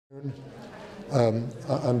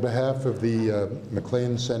On behalf of the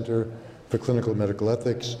MacLean Center for Clinical Medical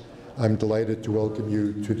Ethics, I'm delighted to welcome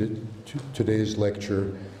you to today's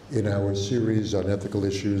lecture in our series on ethical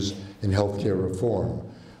issues in healthcare reform.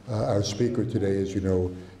 Our speaker today, as you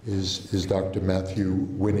know, is Dr. Matthew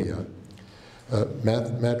Wynia.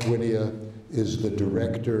 Matt Wynia is the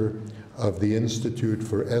director of the Institute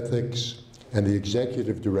for Ethics and the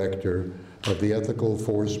executive director of the Ethical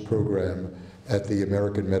Force Program at the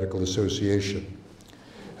American Medical Association.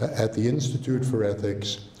 At the Institute for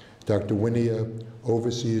Ethics, Dr. Wynia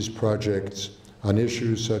oversees projects on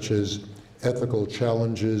issues such as ethical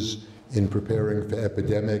challenges in preparing for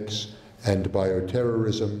epidemics and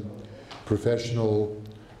bioterrorism,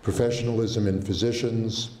 professionalism in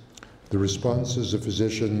physicians, the responses of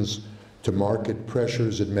physicians to market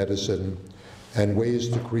pressures in medicine, and ways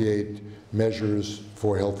to create measures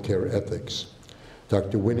for healthcare ethics.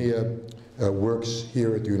 Dr. Wynia works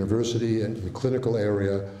here at the university in the clinical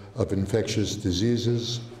area of infectious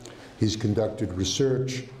diseases. He's conducted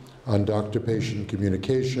research on doctor-patient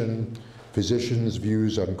communication, physicians'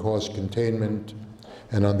 views on cost containment,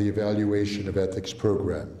 and on the evaluation of ethics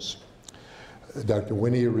programs. Dr.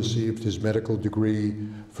 Wynia received his medical degree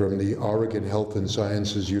from the Oregon Health and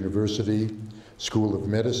Sciences University School of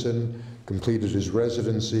Medicine, completed his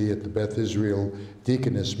residency at the Beth Israel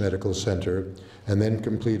Deaconess Medical Center, and then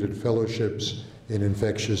completed fellowships in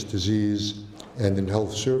infectious disease and in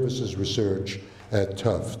health services research at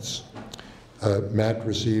Tufts. Matt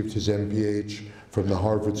received his MPH from the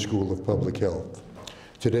Harvard School of Public Health.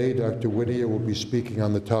 Today, Dr. Wynia will be speaking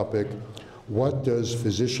on the topic, what does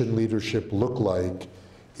physician leadership look like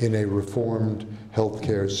in a reformed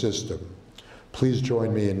healthcare system? Please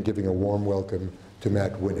join me in giving a warm welcome to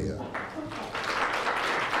Matt Wynia.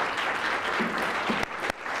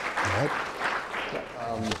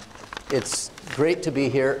 It's great to be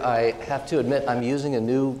here. I have to admit I'm using a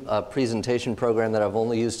new presentation program that I've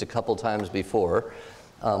only used a couple times before,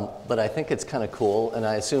 but I think it's kind of cool, and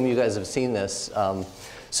I assume you guys have seen this.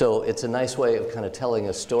 So it's a nice way of kind of telling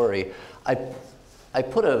a story. I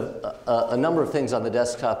put a number of things on the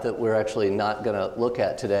desktop that we're actually not going to look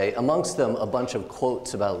at today, amongst them a bunch of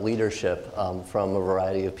quotes about leadership from a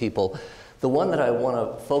variety of people. The one that I want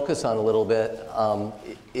to focus on a little bit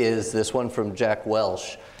is this one from Jack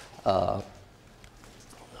Welch,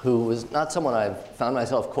 who was not someone I've found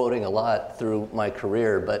myself quoting a lot through my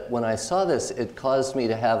career, but when I saw this, it caused me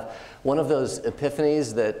to have one of those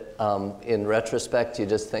epiphanies that in retrospect you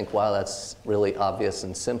just think, wow, that's really obvious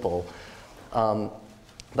and simple.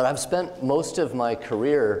 But I've spent most of my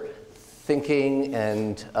career thinking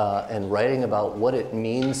and writing about what it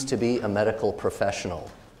means to be a medical professional.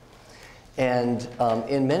 And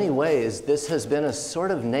in many ways, this has been a sort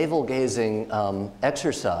of navel-gazing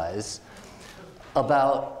exercise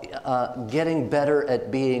about getting better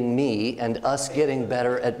at being me and us getting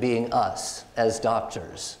better at being us as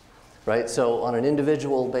doctors, right? So on an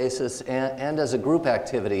individual basis and as a group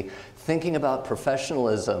activity, thinking about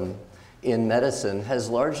professionalism in medicine has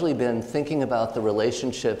largely been thinking about the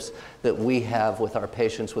relationships that we have with our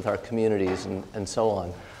patients, with our communities, and so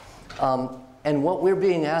on. And what we're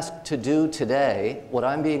being asked to do today, what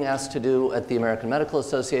I'm being asked to do at the American Medical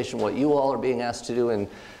Association, what you all are being asked to do in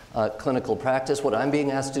clinical practice, what I'm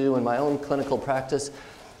being asked to do in my own clinical practice,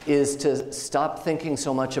 is to stop thinking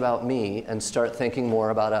so much about me and start thinking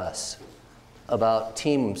more about us, about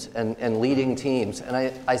teams and leading teams. And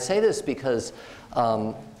I say this because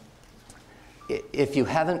if you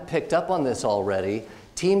haven't picked up on this already,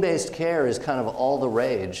 team-based care is kind of all the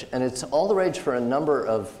rage, and it's all the rage for a number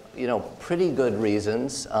of pretty good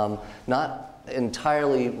reasons, not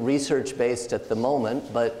entirely research-based at the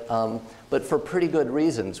moment, but for pretty good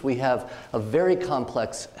reasons. We have a very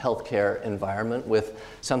complex healthcare environment with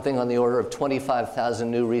something on the order of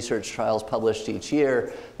 25,000 new research trials published each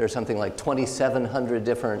year. There's something like 2,700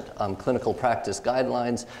 different clinical practice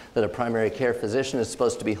guidelines that a primary care physician is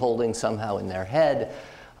supposed to be holding somehow in their head.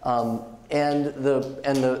 And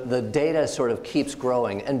the data sort of keeps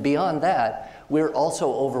growing. And beyond that, we're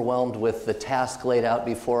also overwhelmed with the task laid out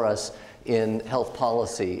before us in health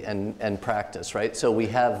policy and practice, right? So we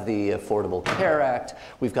have the Affordable Care Act,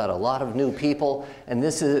 we've got a lot of new people, and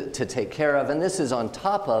this is to take care of, and this is on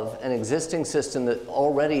top of an existing system that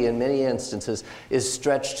already in many instances is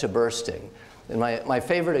stretched to bursting. And my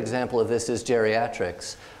favorite example of this is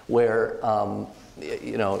geriatrics, where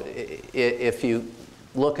if you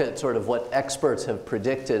look at sort of what experts have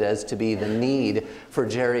predicted as to be the need for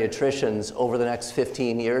geriatricians over the next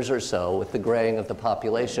 15 years or so with the graying of the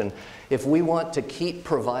population, if we want to keep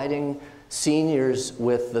providing seniors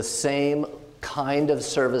with the same kind of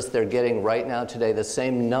service they're getting right now today, the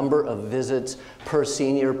same number of visits per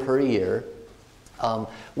senior per year,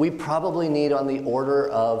 we probably need on the order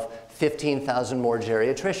of 15,000 more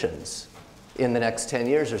geriatricians in the next 10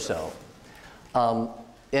 years or so.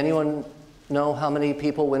 Anyone know how many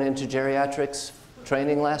people went into geriatrics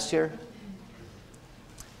training last year?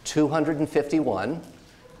 251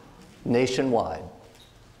 nationwide.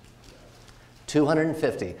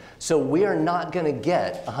 250. So we are not going to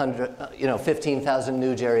get 15,000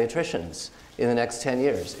 new geriatricians in the next 10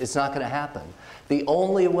 years. It's not going to happen. The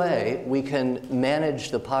only way we can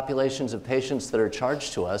manage the populations of patients that are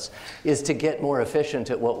charged to us is to get more efficient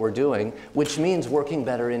at what we're doing, which means working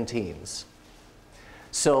better in teams.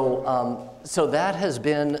 So, so that has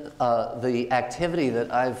been the activity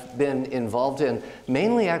that I've been involved in,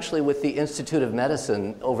 mainly actually with the Institute of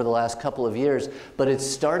Medicine over the last couple of years, but it's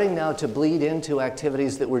starting now to bleed into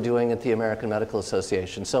activities that we're doing at the American Medical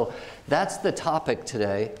Association. So that's the topic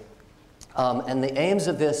today. And the aims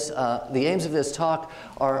of this talk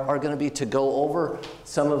are going to be to go over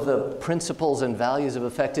some of the principles and values of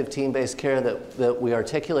effective team-based care that we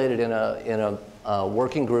articulated in a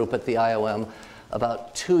working group at the IOM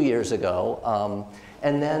about 2 years ago,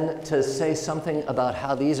 and then to say something about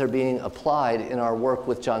how these are being applied in our work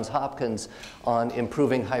with Johns Hopkins on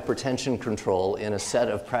improving hypertension control in a set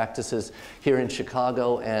of practices here in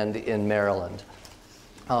Chicago and in Maryland.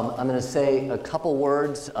 I'm going to say a couple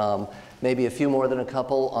words, maybe a few more than a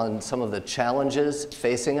couple, on some of the challenges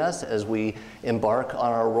facing us as we embark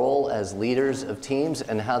on our role as leaders of teams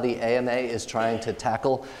and how the AMA is trying to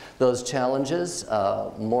tackle those challenges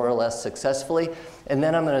more or less successfully. And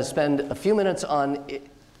then I'm going to spend a few minutes on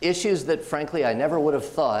issues that, frankly, I never would have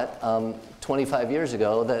thought 25 years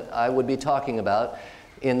ago that I would be talking about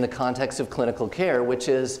in the context of clinical care, which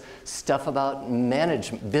is stuff about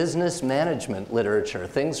business management literature,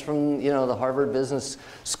 things from the Harvard Business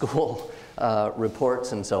School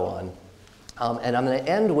reports and so on. And I'm going to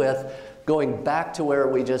end with going back to where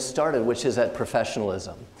we just started, which is at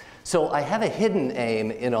professionalism. So I have a hidden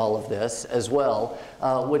aim in all of this as well,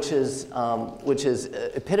 which is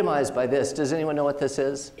epitomized by this. Does anyone know what this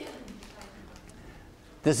is?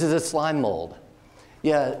 This is a slime mold.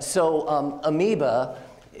 Yeah, so amoeba,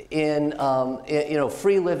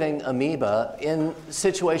 free-living amoeba in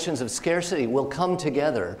situations of scarcity will come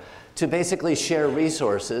together to basically share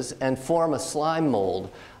resources and form a slime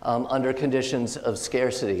mold under conditions of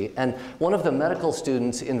scarcity. And one of the medical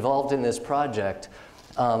students involved in this project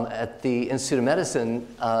at the Institute of Medicine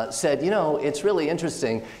said, it's really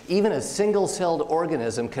interesting. Even a single-celled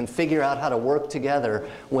organism can figure out how to work together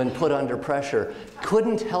when put under pressure.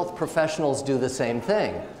 Couldn't health professionals do the same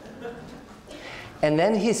thing? And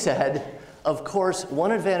then he said, of course,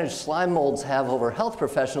 one advantage slime molds have over health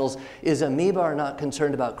professionals is amoeba are not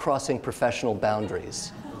concerned about crossing professional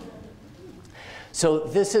boundaries. So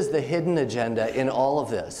this is the hidden agenda in all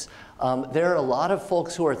of this. There are a lot of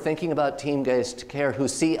folks who are thinking about team-based care who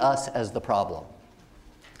see us as the problem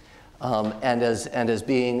and as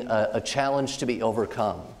being a challenge to be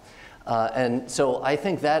overcome. And so I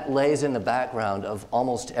think that lays in the background of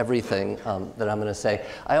almost everything that I'm going to say.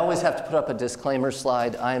 I always have to put up a disclaimer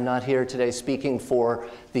slide. I am not here today speaking for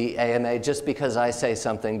the AMA. Just because I say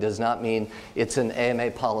something does not mean it's an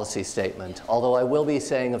AMA policy statement, although I will be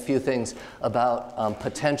saying a few things about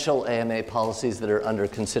potential AMA policies that are under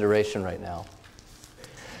consideration right now.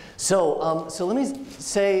 So let me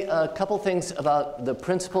say a couple things about the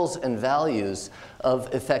principles and values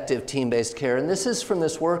of effective team-based care. And this is from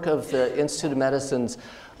this work of the Institute of Medicine's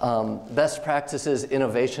Best Practices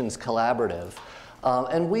Innovations Collaborative.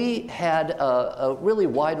 And we had a really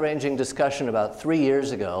wide-ranging discussion about 3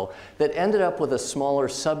 years ago that ended up with a smaller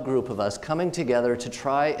subgroup of us coming together to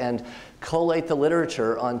try and collate the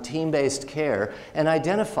literature on team-based care and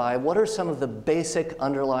identify what are some of the basic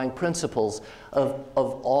underlying principles of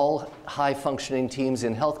all high-functioning teams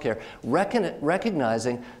in healthcare,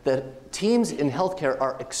 recognizing that teams in healthcare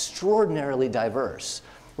are extraordinarily diverse.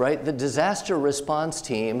 Right? The disaster response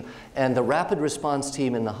team and the rapid response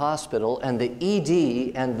team in the hospital and the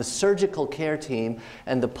ED and the surgical care team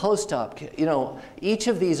and the post-op, each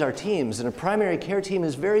of these are teams, and a primary care team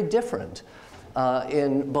is very different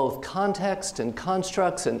in both context and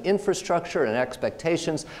constructs and infrastructure and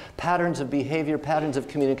expectations, patterns of behavior, patterns of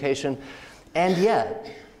communication. And yet,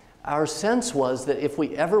 our sense was that if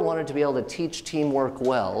we ever wanted to be able to teach teamwork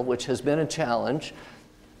well, which has been a challenge,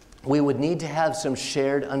 we would need to have some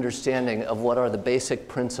shared understanding of what are the basic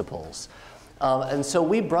principles. And so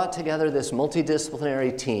we brought together this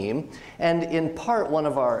multidisciplinary team, and in part one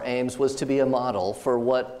of our aims was to be a model for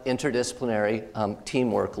what interdisciplinary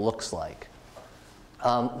teamwork looks like.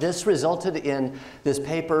 This resulted in this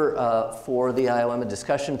paper for the IOM, a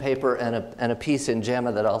discussion paper, and a piece in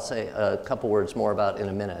JAMA that I'll say a couple words more about in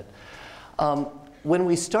a minute. When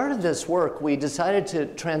we started this work, we decided to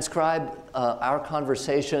transcribe our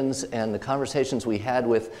conversations and the conversations we had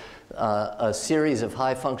with a series of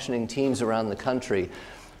high-functioning teams around the country.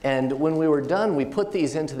 And when we were done, we put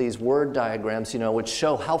these into these word diagrams, which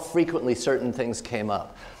show how frequently certain things came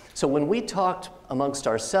up. So when we talked amongst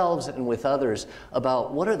ourselves and with others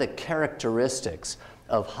about what are the characteristics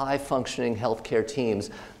of high-functioning healthcare teams,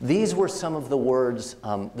 these were some of the words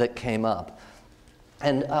that came up.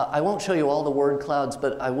 And I won't show you all the word clouds,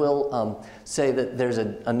 but I will say that there's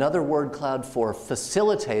another word cloud for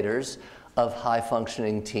facilitators of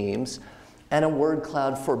high-functioning teams and a word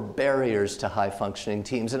cloud for barriers to high-functioning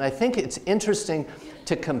teams. And I think it's interesting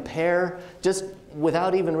to compare, just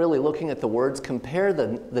without even really looking at the words, compare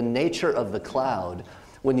the nature of the cloud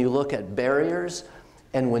when you look at barriers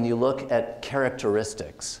and when you look at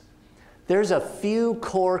characteristics. There's a few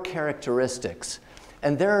core characteristics,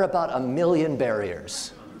 and there are about 1 million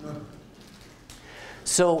barriers.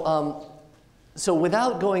 So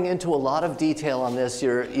without going into a lot of detail on this,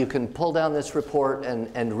 you can pull down this report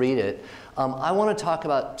and read it. I want to talk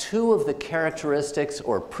about 2 of the characteristics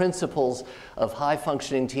or principles of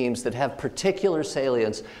high-functioning teams that have particular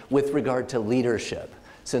salience with regard to leadership,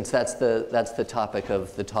 since that's the topic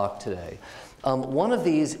of the talk today. One of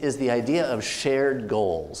these is the idea of shared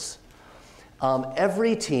goals.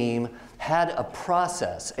 Every team had a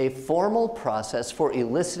process, a formal process for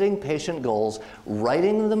eliciting patient goals,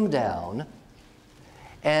 writing them down,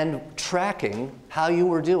 and tracking how you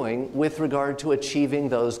were doing with regard to achieving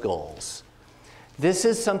those goals. This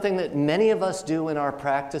is something that many of us do in our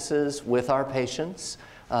practices with our patients.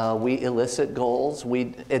 We elicit goals.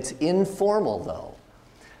 It's informal, though.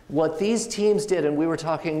 What these teams did, and we were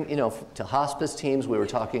talking, to hospice teams, we were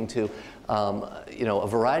talking to, a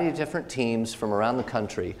variety of different teams from around the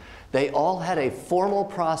country. They all had a formal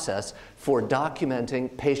process for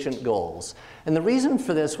documenting patient goals. And the reason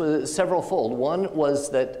for this was several-fold. One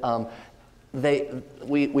was that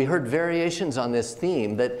we heard variations on this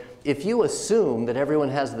theme, that if you assume that everyone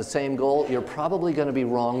has the same goal, you're probably going to be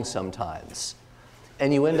wrong sometimes.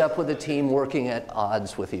 And you end up with a team working at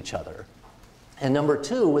odds with each other. And number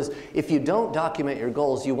 2 was, if you don't document your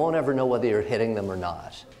goals, you won't ever know whether you're hitting them or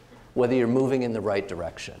not, whether you're moving in the right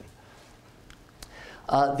direction.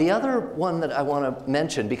 The other one that I want to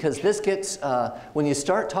mention, because this gets, when you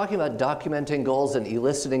start talking about documenting goals and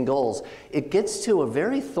eliciting goals, it gets to a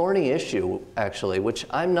very thorny issue, actually, which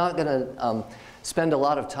I'm not going to spend a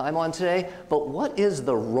lot of time on today, but what is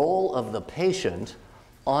the role of the patient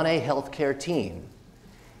on a healthcare team?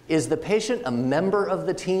 Is the patient a member of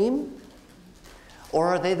the team, or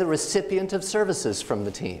are they the recipient of services from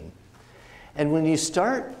the team? And when you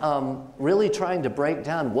start really trying to break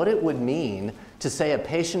down what it would mean to say a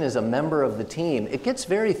patient is a member of the team, it gets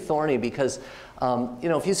very thorny because,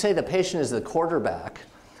 if you say the patient is the quarterback,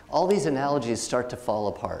 all these analogies start to fall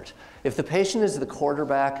apart. If the patient is the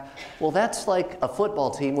quarterback, well, that's like a football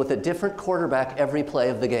team with a different quarterback every play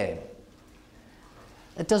of the game.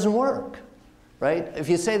 It doesn't work, right? If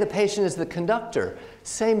you say the patient is the conductor,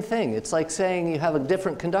 same thing. It's like saying you have a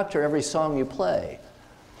different conductor every song you play.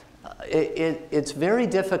 It's very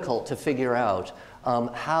difficult to figure out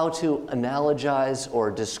how to analogize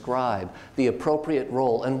or describe the appropriate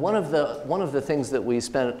role. And one of the things that we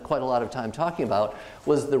spent quite a lot of time talking about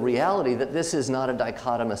was the reality that this is not a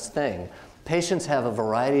dichotomous thing. Patients have a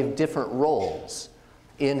variety of different roles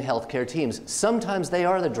in healthcare teams. Sometimes they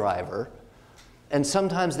are the driver, and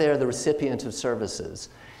sometimes they are the recipient of services.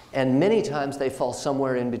 And many times they fall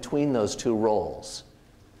somewhere in between those 2 roles.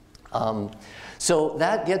 So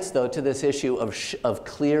that gets, though, to this issue of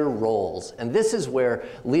clear roles. And this is where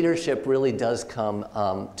leadership really does come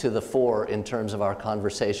to the fore in terms of our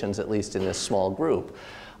conversations, at least in this small group.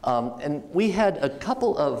 And we had a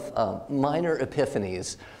couple of minor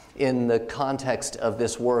epiphanies in the context of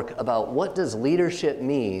this work about what does leadership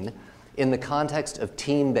mean in the context of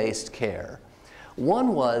team-based care.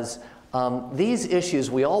 One was these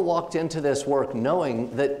issues, we all walked into this work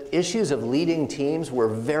knowing that issues of leading teams were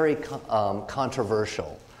very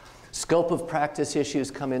controversial. Scope of practice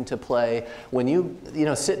issues come into play. When you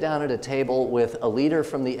sit down at a table with a leader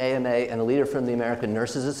from the AMA and a leader from the American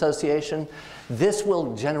Nurses Association, this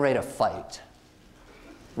will generate a fight,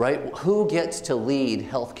 right? Who gets to lead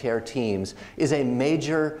healthcare teams is a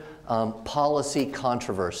major policy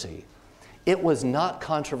controversy. It was not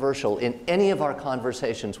controversial in any of our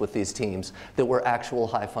conversations with these teams that were actual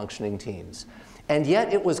high-functioning teams. And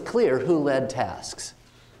yet it was clear who led tasks.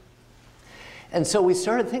 And so we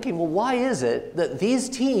started thinking, well, why is it that these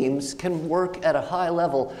teams can work at a high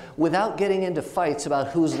level without getting into fights about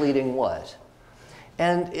who's leading what?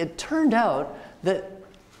 And it turned out that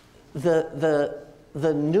the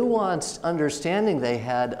nuanced understanding they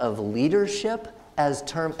had of leadership as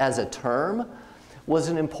a term was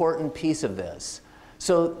an important piece of this.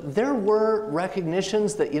 So there were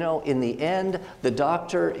recognitions that, in the end, the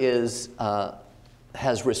doctor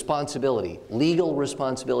has responsibility, legal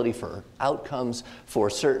responsibility for outcomes for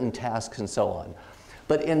certain tasks and so on.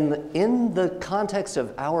 But in the context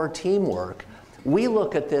of our teamwork, we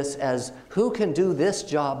look at this as who can do this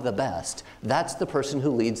job the best. That's the person who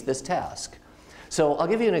leads this task. So I'll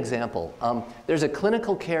give you an example. There's a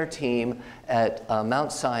clinical care team at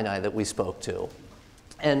Mount Sinai that we spoke to.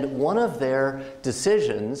 And one of their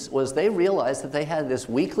decisions was they realized that they had this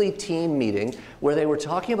weekly team meeting where they were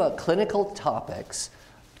talking about clinical topics,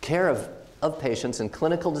 care of patients and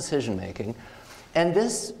clinical decision making. And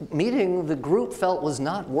this meeting, the group felt was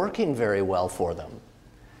not working very well for them.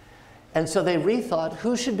 And so they rethought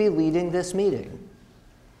who should be leading this meeting.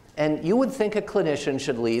 And you would think a clinician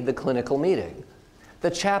should lead the clinical meeting.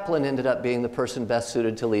 The chaplain ended up being the person best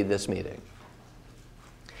suited to lead this meeting.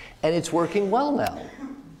 And it's working well now,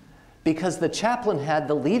 because the chaplain had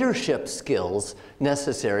the leadership skills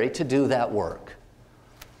necessary to do that work.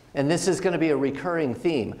 And this is going to be a recurring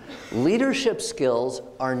theme. Leadership skills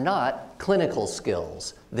are not clinical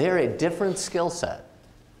skills. They're a different skill set.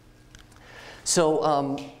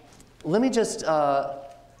 So let me just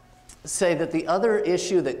say that the other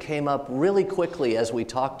issue that came up really quickly as we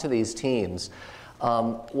talked to these teams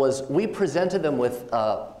was we presented them with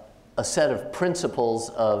a set of principles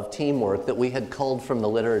of teamwork that we had culled from the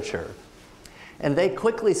literature. And they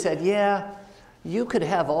quickly said, yeah, you could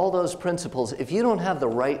have all those principles. If you don't have the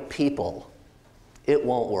right people, it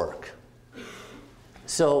won't work.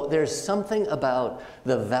 So there's something about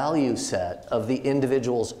the value set of the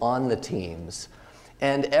individuals on the teams.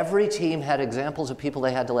 And every team had examples of people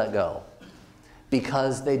they had to let go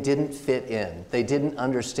because they didn't fit in. They didn't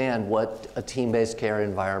understand what a team-based care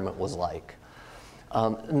environment was like.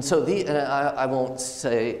 And so I won't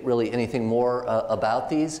say really anything more about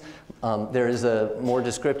these. There is a more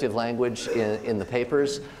descriptive language in the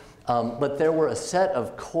papers. But there were a set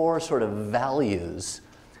of core sort of values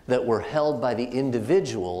that were held by the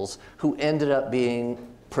individuals who ended up being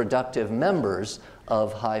productive members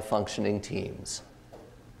of high-functioning teams.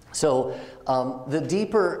 So the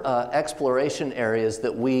deeper exploration areas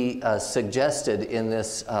that we suggested in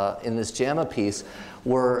this JAMA piece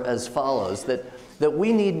were as follows, that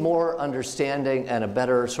we need more understanding and a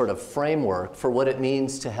better sort of framework for what it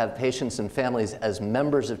means to have patients and families as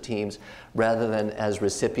members of teams rather than as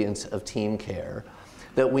recipients of team care.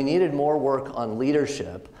 That we needed more work on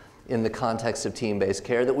leadership in the context of team-based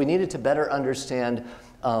care, that we needed to better understand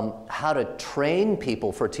how to train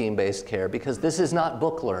people for team-based care, because this is not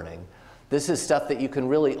book learning. This is stuff that you can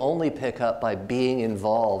really only pick up by being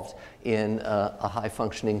involved in a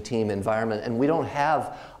high-functioning team environment, and we don't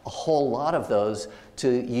have a whole lot of those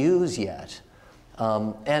to use yet.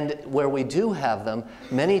 And where we do have them,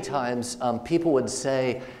 many times people would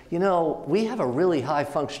say, we have a really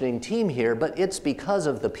high-functioning team here, but it's because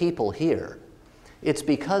of the people here. It's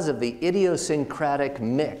because of the idiosyncratic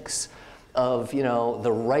mix of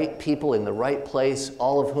the right people in the right place,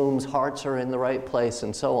 all of whom's hearts are in the right place,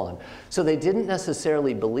 and so on. So they didn't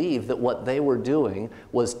necessarily believe that what they were doing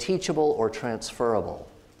was teachable or transferable.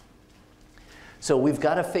 So we've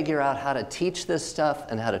got to figure out how to teach this stuff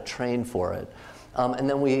and how to train for it. And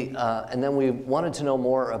then we wanted to know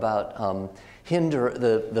more about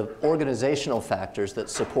the organizational factors that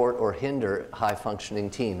support or hinder high-functioning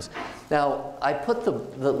teams. Now, I put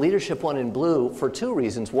the leadership one in blue for two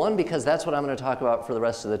reasons. One, because that's what I'm going to talk about for the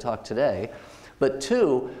rest of the talk today. But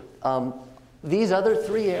two, these other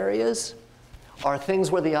three areas are things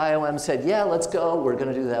where the IOM said, yeah, let's go, we're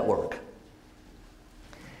going to do that work.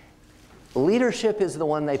 Leadership is the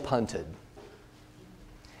one they punted.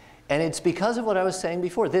 And it's because of what I was saying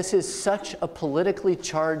before. This is such a politically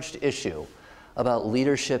charged issue about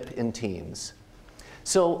leadership in teams.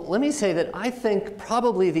 So let me say that I think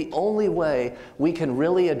probably the only way we can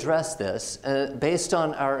really address this, based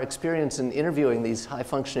on our experience in interviewing these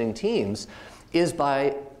high-functioning teams, is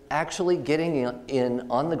by actually getting in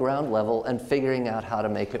on the ground level and figuring out how to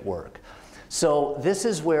make it work. So this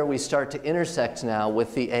is where we start to intersect now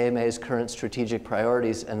with the AMA's current strategic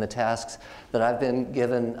priorities and the tasks that I've been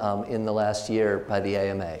given in the last year by the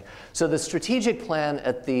AMA. So the strategic plan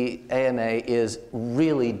at the AMA is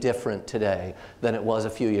really different today than it was a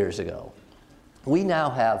few years ago. We now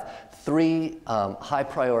have 3 high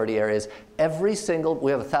priority areas. We have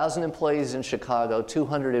 1,000 employees in Chicago,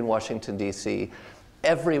 200 in Washington, D.C.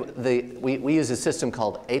 We use a system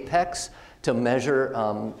called APEX to measure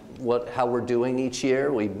how we're doing each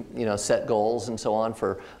year. We set goals and so on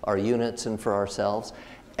for our units and for ourselves.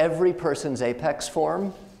 Every person's APEX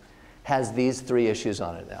form has these 3 issues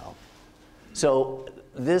on it now. So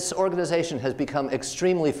this organization has become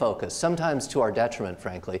extremely focused, sometimes to our detriment,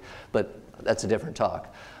 frankly, but that's a different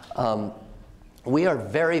talk. We are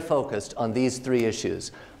very focused on these 3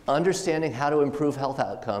 issues: understanding how to improve health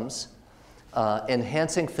outcomes,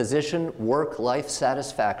 enhancing physician work-life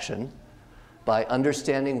satisfaction by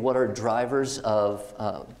understanding what are drivers of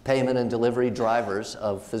payment and delivery drivers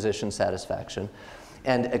of physician satisfaction,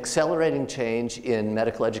 and accelerating change in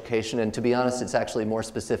medical education. And to be honest, it's actually more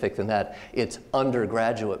specific than that. It's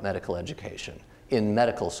undergraduate medical education in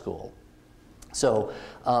medical school. So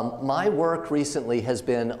my work recently has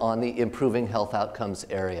been on the improving health outcomes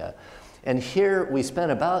area. And here we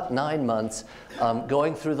spent about 9 months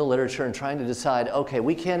going through the literature and trying to decide, okay,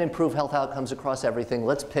 we can't improve health outcomes across everything.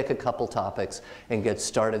 Let's pick a couple topics and get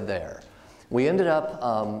started there. We ended up,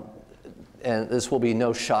 and this will be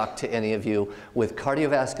no shock to any of you, with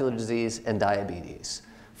cardiovascular disease and diabetes.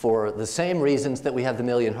 For the same reasons that we have the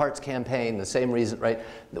Million Hearts campaign, the same reason, right?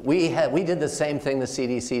 We did the same thing the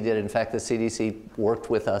CDC did. In fact, the CDC worked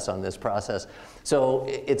with us on this process. So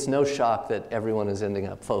it's no shock that everyone is ending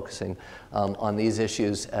up focusing on these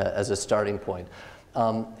issues as a starting point.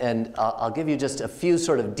 And I'll give you just a few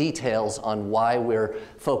sort of details on why we're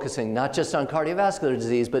focusing not just on cardiovascular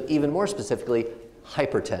disease, but even more specifically,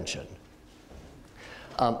 hypertension.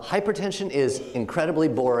 Hypertension is incredibly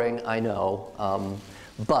boring, I know.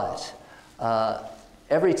 But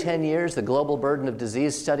every 10 years, the Global Burden of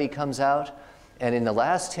Disease study comes out. And in the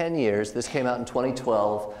last 10 years, this came out in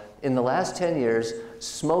 2012, in the last 10 years,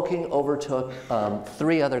 smoking overtook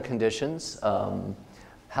 3 other conditions: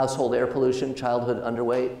 household air pollution, childhood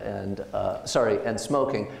underweight, and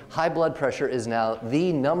smoking. High blood pressure is now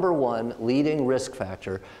the #1 leading risk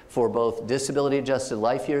factor for both disability-adjusted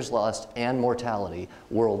life years lost and mortality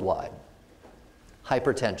worldwide.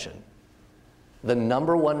 Hypertension, the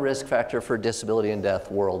 #1 risk factor for disability and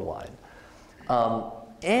death worldwide.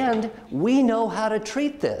 And we know how to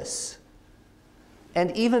treat this.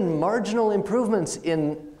 And even marginal improvements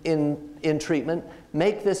in treatment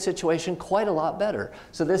make this situation quite a lot better.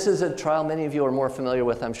 So this is a trial many of you are more familiar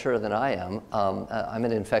with, I'm sure, than I am. I'm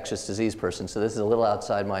an infectious disease person, so this is a little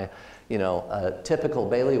outside my typical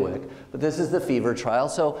bailiwick. But this is the fever trial.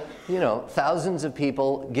 So, thousands of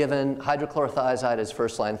people given hydrochlorothiazide as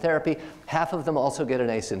first-line therapy. Half of them also get an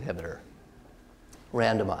ACE inhibitor,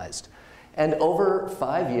 randomized. And over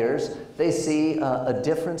 5 years, they see a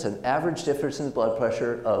difference, an average difference in blood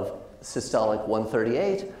pressure of systolic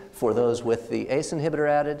 138 for those with the ACE inhibitor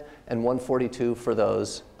added, and 142 for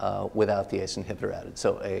those without the ACE inhibitor added.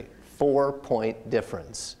 So a 4-point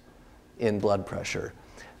difference in blood pressure.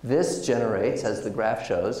 This generates, as the graph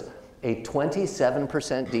shows, a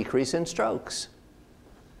 27% decrease in strokes.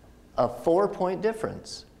 A 4-point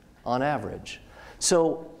difference on average.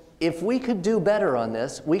 So if we could do better on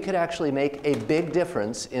this, we could actually make a big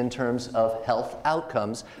difference in terms of health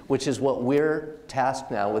outcomes, which is what we're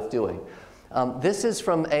tasked now with doing. This is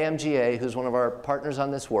from AMGA, who's one of our partners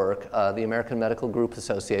on this work, the American Medical Group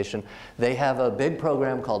Association. They have a big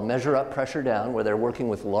program called Measure Up, Pressure Down, where they're working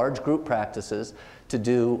with large group practices to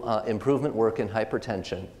do improvement work in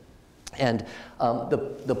hypertension. And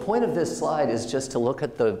the point of this slide is just to look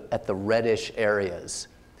at the reddish areas.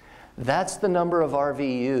 That's the number of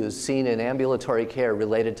RVUs seen in ambulatory care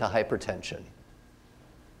related to hypertension.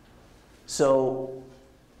 So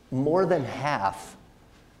more than half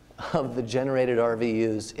of the generated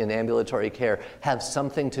RVUs in ambulatory care have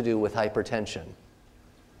something to do with hypertension.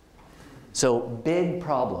 So big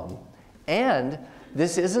problem. And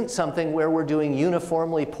this isn't something where we're doing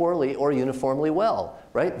uniformly poorly or uniformly well,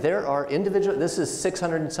 right? There are individual, this is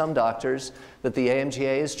 600 and some doctors that the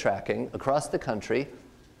AMGA is tracking across the country.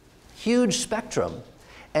 Huge spectrum.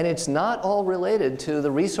 And it's not all related to the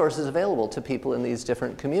resources available to people in these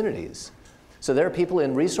different communities. So there are people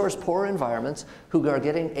in resource-poor environments who are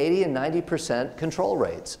getting 80 and 90% control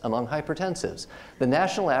rates among hypertensives. The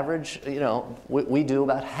national average, we do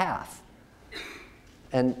about half.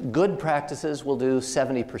 And good practices will do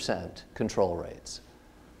 70% control rates.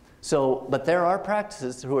 So, but there are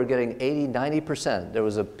practices who are getting 80, 90%. There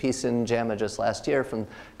was a piece in JAMA just last year from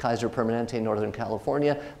Kaiser Permanente in Northern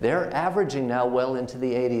California. They're averaging now well into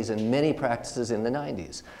the 80s and many practices in the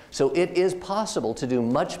 90s. So it is possible to do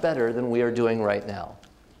much better than we are doing right now.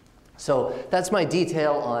 So that's my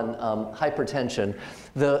detail on hypertension.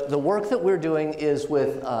 The work that we're doing is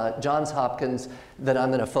with Johns Hopkins that I'm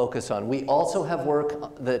going to focus on. We also have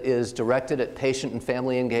work that is directed at patient and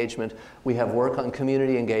family engagement. We have work on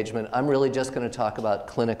community engagement. I'm really just going to talk about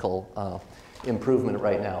clinical improvement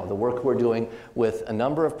right now. The work we're doing with a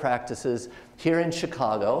number of practices here in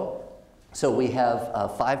Chicago. So we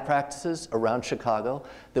have 5 practices around Chicago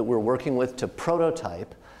that we're working with to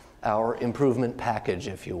prototype our improvement package,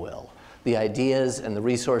 if you will. The ideas and the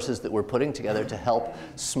resources that we're putting together to help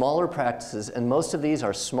smaller practices, and most of these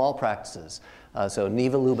are small practices. So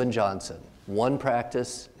Neva Lubin Johnson, one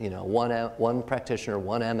practice, one practitioner,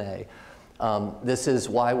 one MA. This is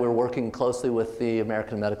why we're working closely with the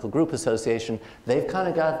American Medical Group Association. They've kind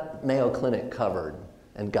of got Mayo Clinic covered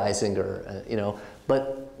and Geisinger,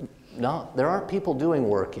 but no, there aren't people doing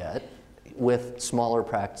work yet with smaller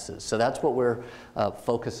practices. So that's what we're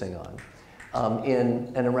focusing on.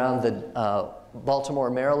 In and around the Baltimore,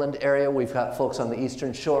 Maryland area, we've got folks on the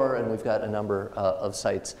Eastern Shore, and we've got a number of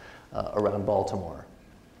sites around Baltimore.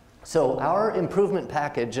 So our improvement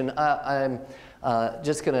package, and I'm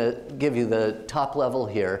just going to give you the top level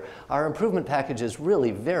here. Our improvement package is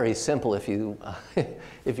really very simple if you,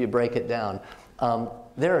 if you break it down.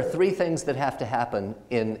 There are 3 things that have to happen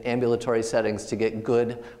in ambulatory settings to get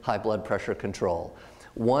good high blood pressure control.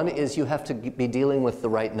 One is you have to be dealing with the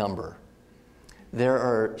right number. There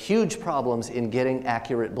are huge problems in getting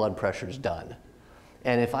accurate blood pressures done.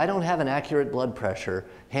 And if I don't have an accurate blood pressure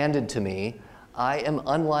handed to me, I'm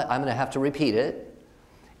going to have to repeat it.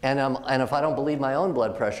 And if I don't believe my own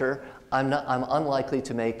blood pressure, I'm unlikely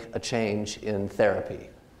to make a change in therapy.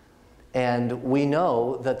 And we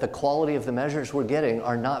know that the quality of the measures we're getting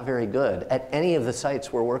are not very good at any of the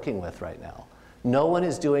sites we're working with right now. No one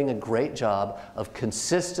is doing a great job of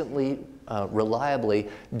consistently, reliably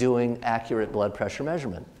doing accurate blood pressure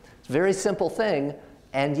measurement. It's a very simple thing,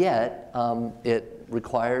 and yet it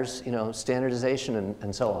requires standardization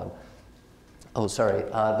and so on. Oh, sorry.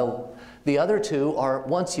 The other 2 are,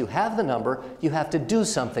 once you have the number, you have to do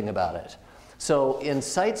something about it. So in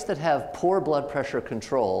sites that have poor blood pressure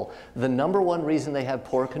control, the number 1 reason they have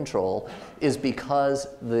poor control is because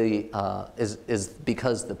the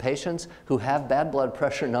patients who have bad blood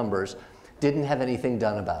pressure numbers didn't have anything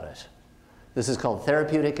done about it. This is called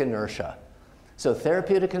therapeutic inertia. So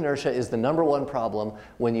therapeutic inertia is the number 1 problem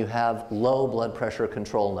when you have low blood pressure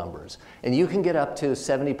control numbers. And you can get up to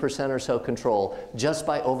 70% or so control just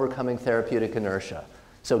by overcoming therapeutic inertia.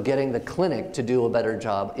 So getting the clinic to do a better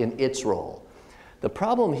job in its role. The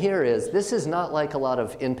problem here is this is not like a lot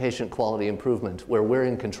of inpatient quality improvement where we're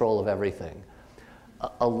in control of everything.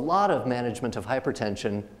 A lot of management of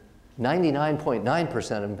hypertension,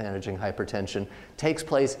 99.9% of managing hypertension, takes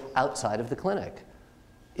place outside of the clinic.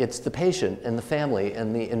 It's the patient and the family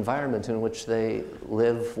and the environment in which they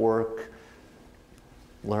live, work,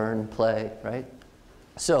 learn, play, right?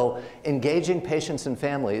 So engaging patients and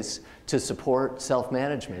families to support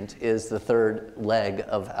self-management is the 3rd leg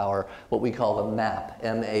of our, what we call the MAP,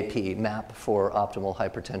 M-A-P, MAP for optimal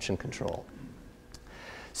hypertension control.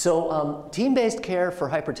 So team-based care for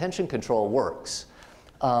hypertension control works.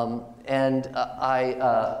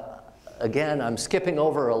 Again, I'm skipping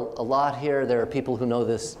over a lot here. There are people who know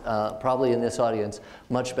this, probably in this audience,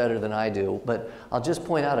 much better than I do. But I'll just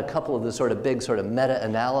point out a couple of the big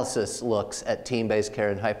meta-analysis looks at team-based care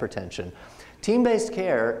and hypertension. Team-based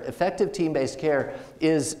care, effective team-based care,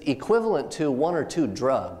 is equivalent to 1 or 2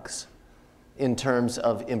 drugs in terms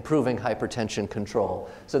of improving hypertension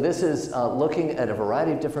control. So this is looking at a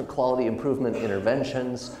variety of different quality improvement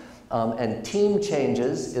interventions. And team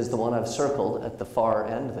changes is the one I've circled at the far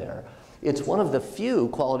end there. It's one of the few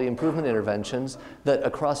quality improvement interventions that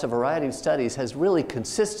across a variety of studies has really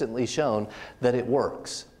consistently shown that it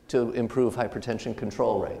works to improve hypertension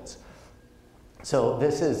control rates. So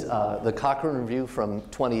this is the Cochrane review from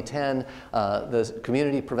 2010. The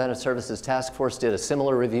Community Preventive Services Task Force did a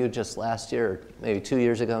similar review just last year, or maybe 2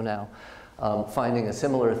 years ago now, finding a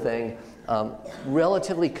similar thing.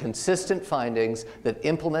 Relatively consistent findings that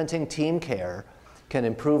implementing team care can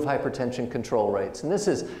improve hypertension control rates. And this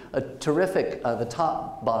is a terrific, the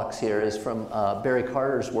top box here is from Barry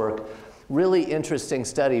Carter's work, really interesting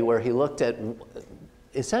study where he looked at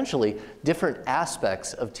essentially different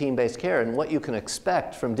aspects of team-based care and what you can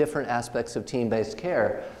expect from different aspects of team-based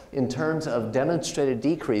care in terms of demonstrated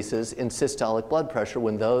decreases in systolic blood pressure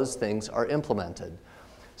when those things are implemented.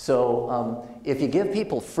 So if you give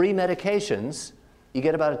people free medications, you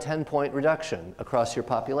get about a 10-point reduction across your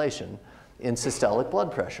population in systolic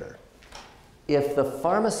blood pressure. If the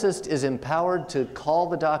pharmacist is empowered to call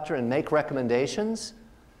the doctor and make recommendations,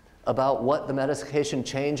 about what the medication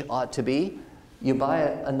change ought to be, you buy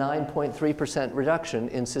a 9.3% reduction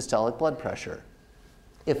in systolic blood pressure.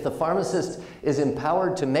 If the pharmacist is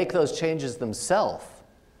empowered to make those changes themselves,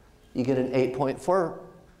 you get an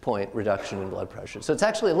 8.4-point reduction in blood pressure. So it's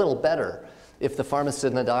actually a little better if the pharmacist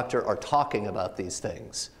and the doctor are talking about these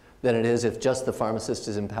things than it is if just the pharmacist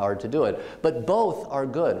is empowered to do it. But both are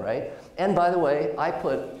good, right? And by the way, I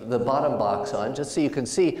put the bottom box on just so you can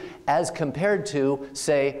see as compared to,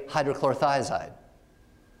 say, hydrochlorothiazide,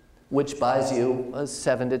 which buys you a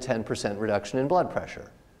 7 to 10% reduction in blood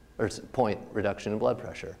pressure, or point reduction in blood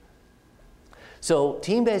pressure. So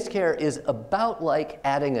team-based care is about like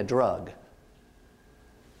adding a drug.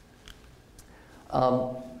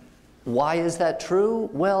 Why is that true?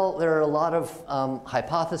 Well, there are a lot of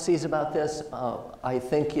hypotheses about this. I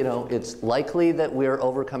think it's likely that we're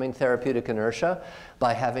overcoming therapeutic inertia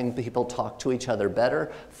by having people talk to each other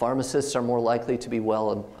better. Pharmacists are more likely to be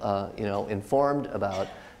well informed about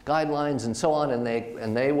guidelines and so on,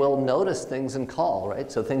 and they will notice things and call,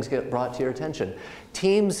 right? So things get brought to your attention.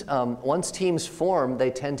 Teams, once teams form, they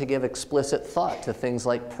tend to give explicit thought to things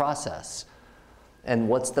like process. And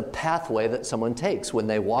what's the pathway that someone takes? When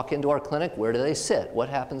they walk into our clinic, where do they sit? What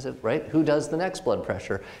happens, right? Who does the next blood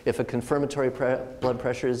pressure? If a confirmatory blood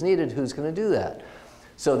pressure is needed, who's going to do that?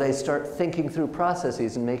 So they start thinking through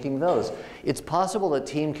processes and making those. It's possible that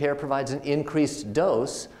team care provides an increased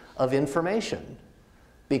dose of information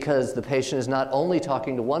because the patient is not only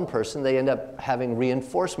talking to one person, they end up having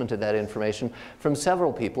reinforcement of that information from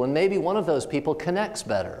several people. And maybe one of those people connects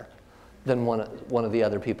better than one of the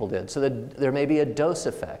other people did. So that there may be a dose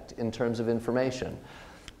effect in terms of information.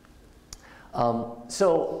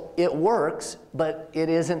 So it works, but it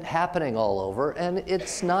isn't happening all over, and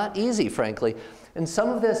it's not easy, frankly. And some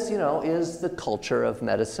of this, is the culture of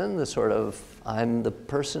medicine, the sort of, I'm the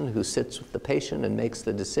person who sits with the patient and makes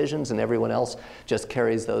the decisions, and everyone else just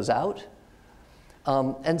carries those out.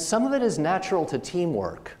 And some of it is natural to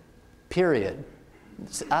teamwork, period.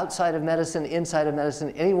 Outside of medicine, inside of medicine,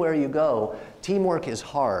 anywhere you go, teamwork is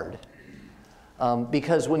hard.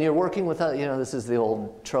 Because when you're working with, this is the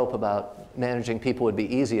old trope about managing people would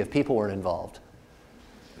be easy if people weren't involved.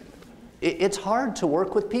 It's hard to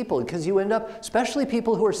work with people because you end up, especially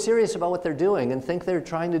people who are serious about what they're doing and think they're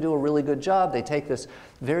trying to do a really good job. They take this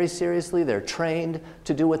very seriously. They're trained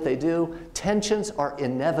to do what they do. Tensions are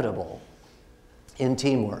inevitable in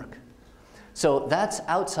teamwork. So that's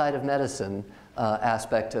outside of medicine.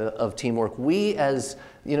 Aspect of teamwork. We, as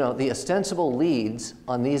the ostensible leads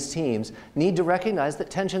on these teams, need to recognize that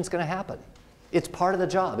tension's going to happen. It's part of the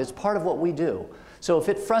job. It's part of what we do. So if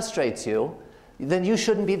it frustrates you, then you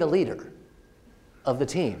shouldn't be the leader of the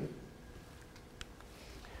team.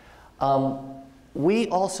 We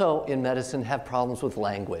also, in medicine, have problems with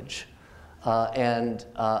language. And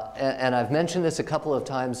I've mentioned this a couple of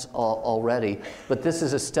times already, but this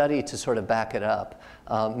is a study to sort of back it up.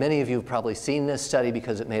 Many of you have probably seen this study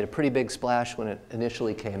because it made a pretty big splash when it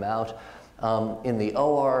initially came out. In the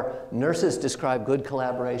OR, nurses describe good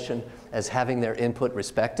collaboration as having their input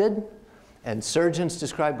respected, and surgeons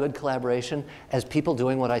describe good collaboration as people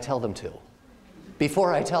doing what I tell them to,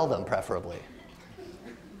 before I tell them, preferably.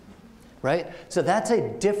 Right? So that's a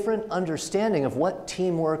different understanding of what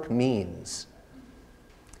teamwork means.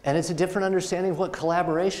 And it's a different understanding of what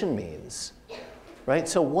collaboration means. Right?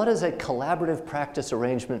 So what does a collaborative practice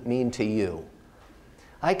arrangement mean to you?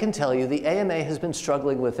 I can tell you the AMA has been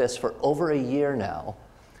struggling with this for over a year now.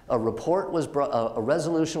 A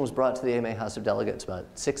resolution was brought to the AMA House of Delegates about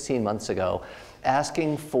 16 months ago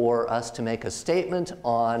asking for us to make a statement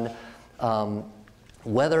on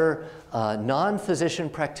whether non-physician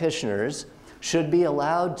practitioners should be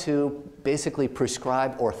allowed to basically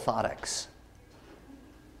prescribe orthotics.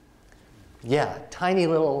 Yeah, tiny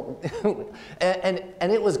little,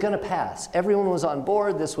 and it was going to pass. Everyone was on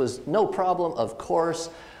board. This was no problem, of course.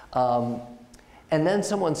 And then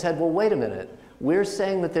someone said, well, wait a minute. We're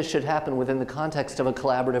saying that this should happen within the context of a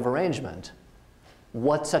collaborative arrangement.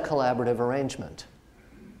 What's a collaborative arrangement?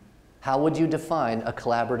 How would you define a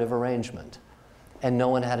collaborative arrangement? And no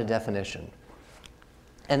one had a definition.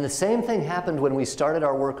 And the same thing happened when we started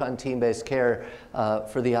our work on team-based care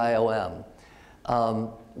for the IOM.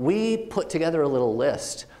 We put together a little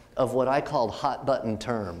list of what I called hot button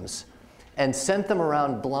terms and sent them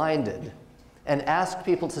around blinded and asked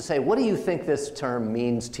people to say, what do you think this term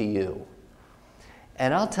means to you?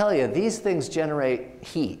 And I'll tell you, these things generate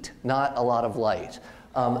heat, not a lot of light.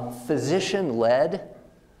 Physician-led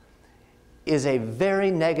is a very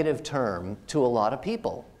negative term to a lot of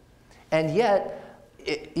people. And yet,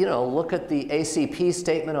 look at the ACP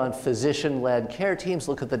statement on physician-led care teams,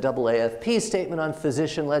 look at the AAFP statement on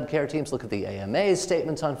physician-led care teams, look at the AMA's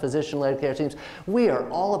statements on physician-led care teams. We are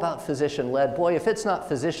all about physician-led. Boy, if it's not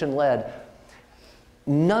physician-led,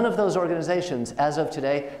 none of those organizations, as of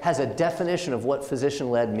today, has a definition of what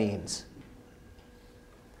physician-led means.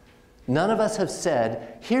 None of us have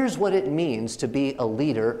said, here's what it means to be a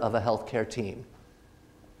leader of a healthcare team.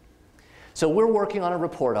 So we're working on a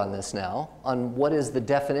report on this now, on what is the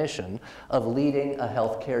definition of leading a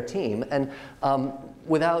healthcare team. And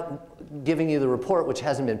without giving you the report, which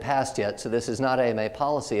hasn't been passed yet, so this is not AMA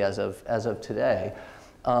policy as of today,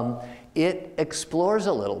 it explores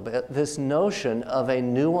a little bit this notion of a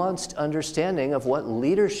nuanced understanding of what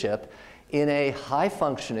leadership in a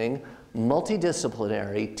high-functioning,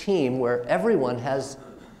 multidisciplinary team where everyone has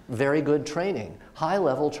very good training,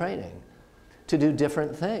 high-level training, to do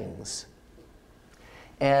different things.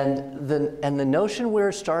 And the notion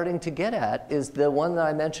we're starting to get at is the one that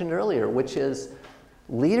I mentioned earlier, which is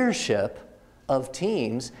leadership of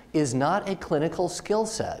teams is not a clinical skill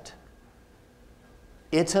set.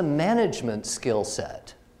 It's a management skill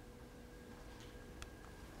set.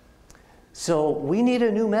 So we need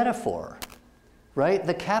a new metaphor, right?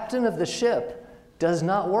 The captain of the ship does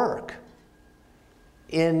not work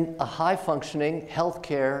in a high-functioning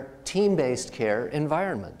healthcare, team-based care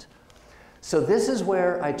environment. So this is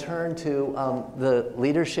where I turn to the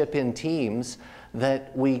leadership in teams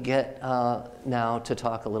that we get now to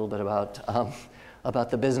talk a little bit about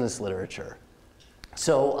the business literature.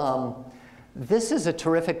 So this is a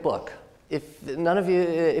terrific book. If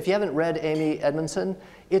you haven't read Amy Edmondson,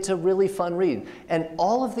 it's a really fun read. And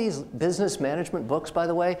all of these business management books, by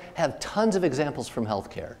the way, have tons of examples from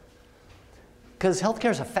healthcare. Because healthcare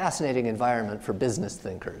is a fascinating environment for business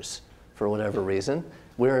thinkers, for whatever reason.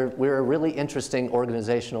 We're a really interesting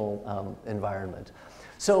organizational environment.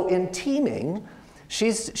 So in teaming,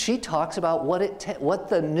 she talks about what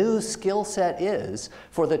the new skill set is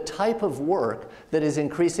for the type of work that is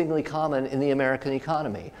increasingly common in the American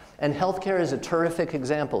economy. And healthcare is a terrific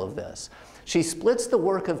example of this. She splits the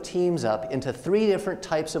work of teams up into 3 different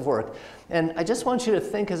types of work. And I just want you to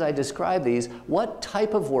think as I describe these, what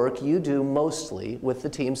type of work you do mostly with the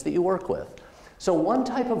teams that you work with. So one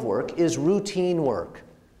type of work is routine work.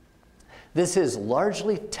 This is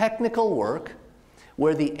largely technical work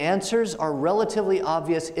where the answers are relatively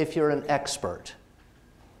obvious if you're an expert.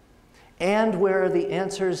 And where the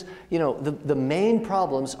answers, the main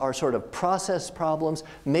problems are sort of process problems,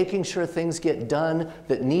 making sure things get done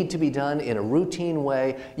that need to be done in a routine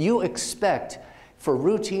way. You expect for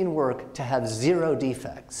routine work to have 0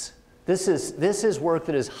 defects. This is work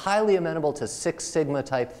that is highly amenable to Six Sigma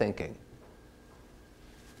type thinking.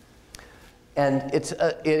 And it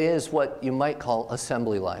is what you might call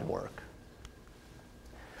assembly line work.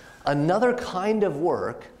 Another kind of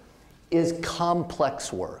work is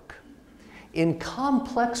complex work. In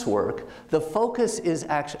complex work, the focus is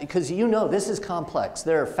actually, because this is complex.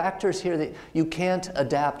 There are factors here that you can't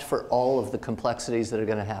adapt for all of the complexities that are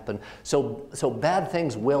going to happen. So bad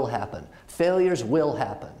things will happen. Failures will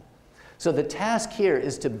happen. So the task here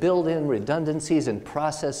is to build in redundancies and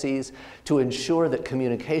processes to ensure that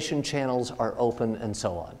communication channels are open and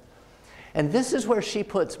so on. And this is where she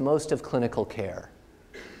puts most of clinical care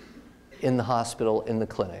in the hospital, in the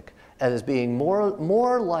clinic, as being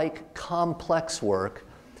more like complex work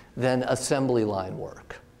than assembly line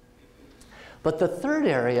work. But the third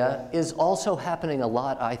area is also happening a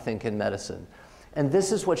lot, I think, in medicine. And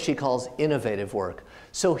this is what she calls innovative work.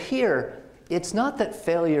 So here, it's not that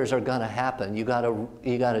failures are going to happen. You got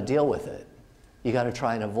to deal with it. You got to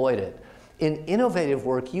try and avoid it. In innovative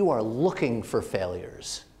work, you are looking for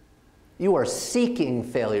failures. You are seeking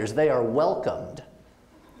failures. They are welcomed,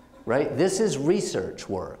 right? This is research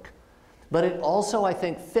work. But it also, I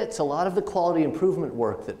think, fits a lot of the quality improvement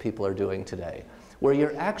work that people are doing today, where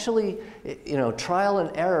you're actually, trial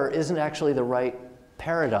and error isn't actually the right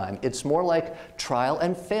paradigm. It's more like trial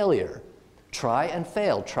and failure. Try and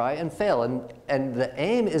fail, try and fail. And the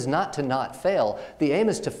aim is not to not fail. The aim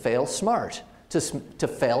is to fail smart, to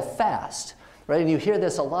fail fast, right? And you hear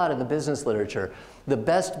this a lot in the business literature. The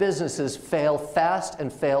best businesses fail fast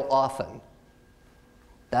and fail often.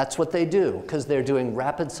 That's what they do, because they're doing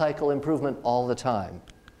rapid cycle improvement all the time.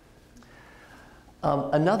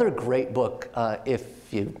 Another great book,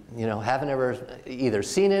 if you haven't ever either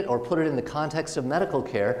seen it or put it in the context of medical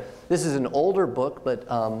care, this is an older book,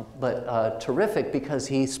 but terrific because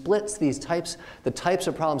he splits the types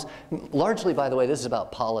of problems. Largely, by the way, this is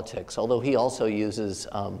about politics, although he also uses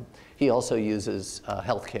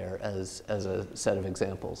healthcare as a set of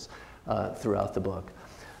examples throughout the book.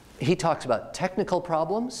 He talks about technical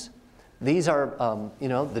problems. These are, you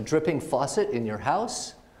know, the dripping faucet in your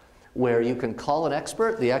house, where you can call an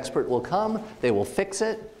expert. The expert will come. They will fix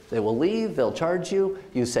it. They will leave. They'll charge you.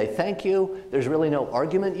 You say thank you. There's really no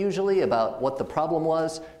argument usually about what the problem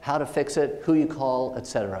was, how to fix it, who you call,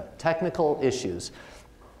 etc. Technical issues.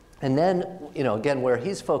 And then, you know, again, where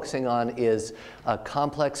he's focusing on is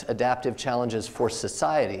complex adaptive challenges for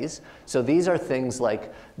societies. So these are things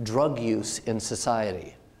like drug use in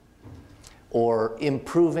society, or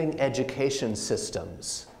improving education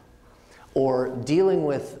systems, or dealing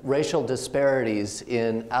with racial disparities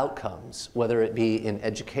in outcomes, whether it be in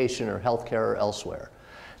education or healthcare or elsewhere.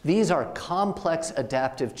 These are complex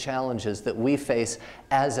adaptive challenges that we face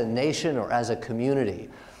as a nation or as a community.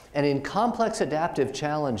 And in complex adaptive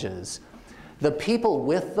challenges, the people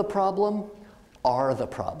with the problem are the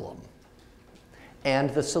problem and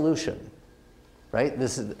the solution, right?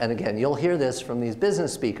 This is, and again, you'll hear this from these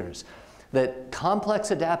business speakers, that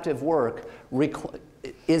complex adaptive work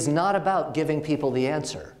is not about giving people the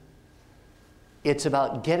answer. It's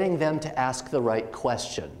about getting them to ask the right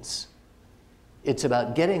questions. It's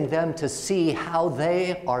about getting them to see how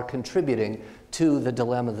they are contributing to the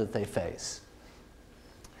dilemma that they face.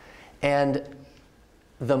 And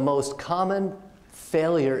the most common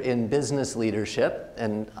failure in business leadership,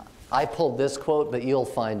 and I pulled this quote, but you'll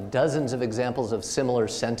find dozens of examples of similar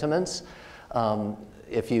sentiments.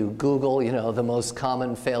 If you Google, you know, the most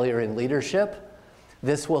common failure in leadership,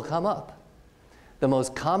 this will come up. The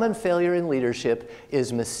most common failure in leadership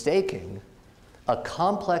is mistaking a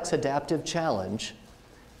complex adaptive challenge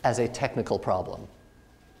as a technical problem.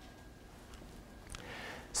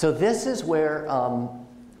 So this is where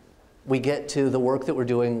we get to the work that we're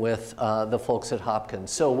doing with the folks at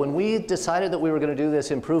Hopkins. So when we decided that we were going to do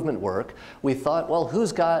this improvement work, we thought, well,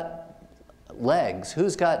 who's got legs?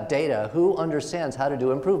 Who's got data? Who understands how to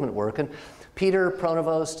do improvement work? And Peter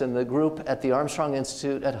Pronovost and the group at the Armstrong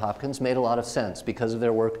Institute at Hopkins made a lot of sense because of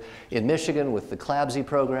their work in Michigan with the CLABSI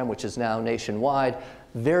program, which is now nationwide.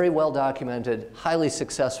 Very well documented, highly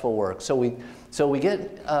successful work. So we get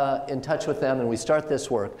in touch with them and we start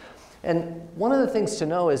this work. And one of the things to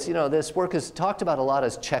know is, you know, this work is talked about a lot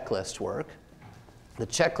as checklist work. The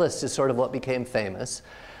checklist is sort of what became famous.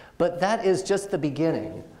 But that is just the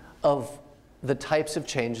beginning of the types of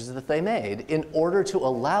changes that they made in order to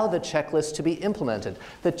allow the checklist to be implemented.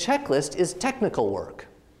 The checklist is technical work.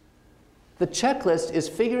 The checklist is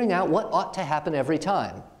figuring out what ought to happen every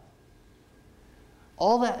time.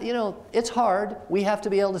 All that, you know, it's hard. We have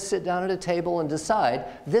to be able to sit down at a table and decide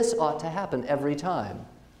this ought to happen every time.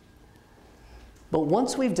 But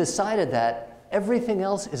once we've decided that, everything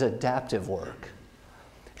else is adaptive work.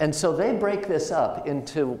 And so they break this up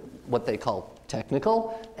into what they call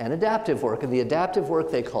technical and adaptive work. And the adaptive work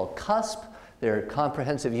they call CUSP, their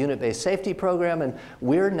Comprehensive Unit-Based Safety Program. And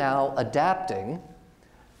we're now adapting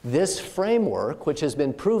this framework, which has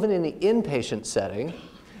been proven in the inpatient setting,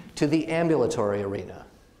 to the ambulatory arena.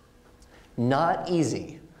 Not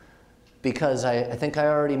easy. Because I think I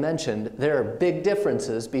already mentioned, there are big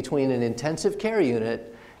differences between an intensive care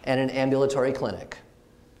unit and an ambulatory clinic.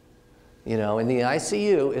 You know, in the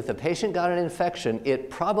ICU, if the patient got an infection,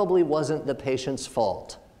 it probably wasn't the patient's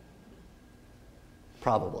fault.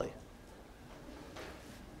 Probably.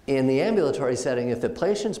 In the ambulatory setting, if the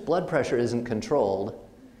patient's blood pressure isn't controlled,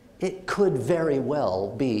 it could very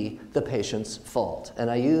well be the patient's fault.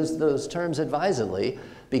 And I use those terms advisedly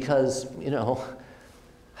because, you know,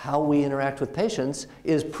 how we interact with patients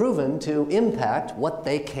is proven to impact what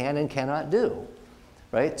they can and cannot do,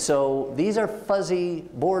 right? So these are fuzzy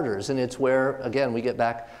borders, and it's where, again, we get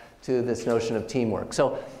back to this notion of teamwork.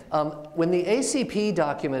 So when the ACP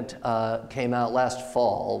document came out last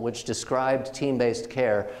fall, which described team-based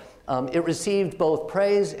care, it received both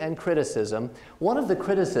praise and criticism. One of the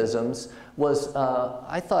criticisms was,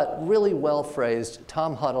 I thought, really well phrased.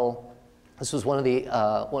 Tom Huddle, this was one of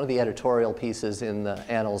the editorial pieces in the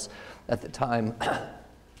Annals at the time,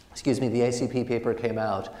 excuse me, the ACP paper came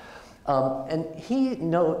out. And he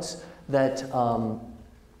notes that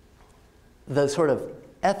the sort of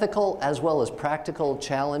ethical as well as practical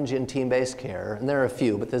challenge in team-based care, and there are a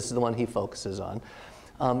few, but this is the one he focuses on,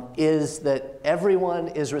 is that everyone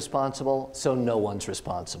is responsible, so no one's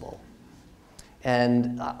responsible.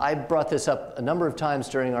 And I brought this up a number of times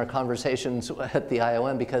during our conversations at the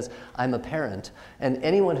IOM because I'm a parent. And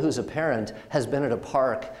anyone who's a parent has been at a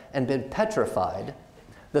park and been petrified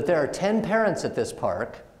that there are 10 parents at this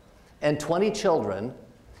park and 20 children,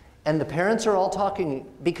 and the parents are all talking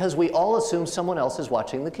because we all assume someone else is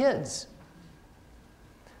watching the kids.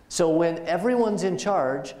 So when everyone's in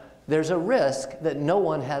charge, there's a risk that no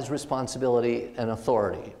one has responsibility and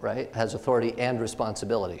authority, right? Has authority and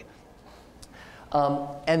responsibility.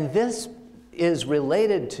 And this is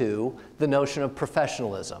related to the notion of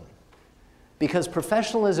professionalism, because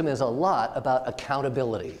professionalism is a lot about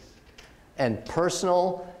accountability and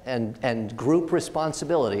personal and group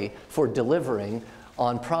responsibility for delivering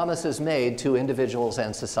on promises made to individuals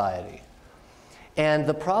and society. And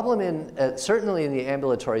the problem certainly in the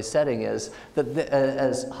ambulatory setting is that,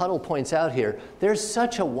 as Huddle points out here, there's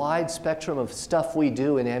such a wide spectrum of stuff we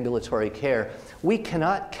do in ambulatory care. We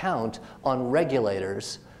cannot count on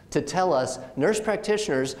regulators to tell us nurse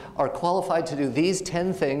practitioners are qualified to do these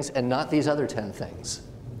 10 things and not these other 10 things.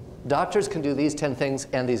 Doctors can do these 10 things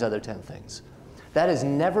and these other 10 things. That is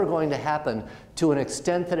never going to happen to an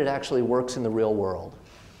extent that it actually works in the real world.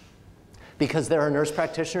 Because there are nurse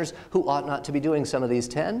practitioners who ought not to be doing some of these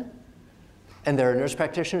 10, and there are nurse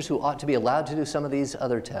practitioners who ought to be allowed to do some of these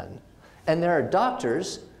other 10. And there are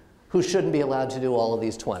doctors who shouldn't be allowed to do all of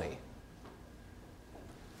these 20.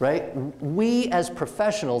 Right? We as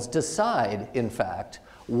professionals decide, in fact,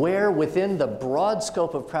 where within the broad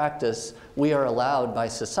scope of practice we are allowed by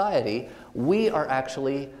society, we are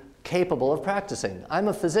actually capable of practicing. I'm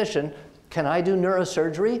a physician. Can I do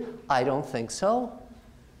neurosurgery? I don't think so.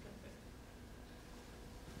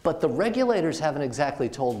 But the regulators haven't exactly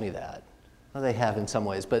told me that. Well, they have in some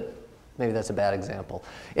ways, but maybe that's a bad example.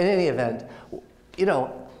 In any event, you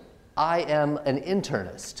know, I am an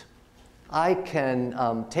internist. I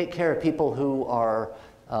can take care of people who are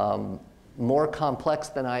more complex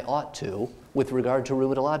than I ought to with regard to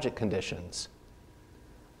rheumatologic conditions.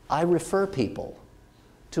 I refer people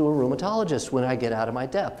to a rheumatologist when I get out of my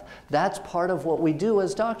depth. That's part of what we do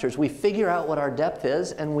as doctors. We figure out what our depth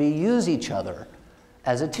is, and we use each other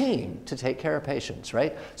as a team to take care of patients,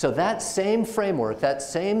 right? So that same framework, that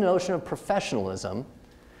same notion of professionalism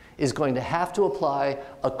is going to have to apply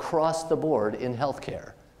across the board in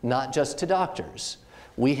healthcare, not just to doctors.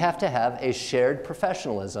 We have to have a shared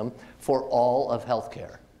professionalism for all of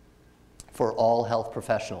healthcare, for all health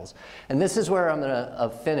professionals. And this is where I'm going to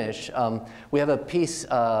finish. We have a piece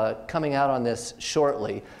coming out on this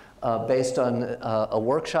shortly based on a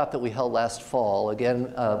workshop that we held last fall,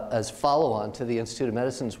 again, as follow-on to the Institute of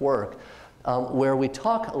Medicine's work, where we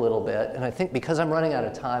talk a little bit, and I think because I'm running out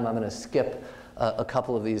of time, I'm going to skip a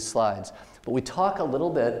couple of these slides. But we talk a little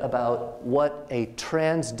bit about what a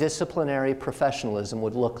transdisciplinary professionalism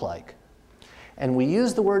would look like. And we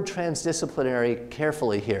use the word transdisciplinary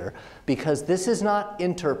carefully here because this is not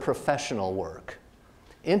interprofessional work.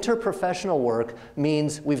 Interprofessional work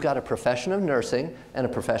means we've got a profession of nursing and a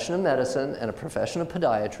profession of medicine and a profession of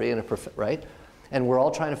podiatry, and right? And we're all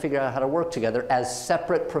trying to figure out how to work together as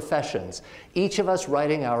separate professions, each of us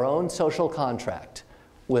writing our own social contract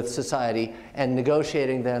with society and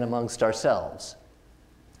negotiating then amongst ourselves.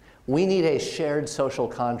 We need a shared social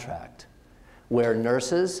contract where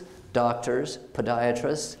nurses, doctors,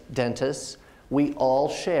 podiatrists, dentists, we all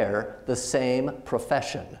share the same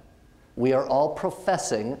profession. We are all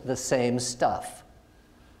professing the same stuff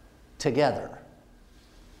together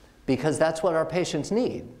because that's what our patients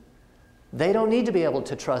need. They don't need to be able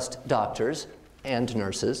to trust doctors and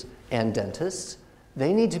nurses and dentists.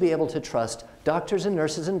 They need to be able to trust doctors and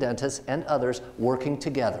nurses and dentists and others working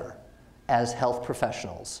together as health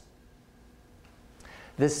professionals.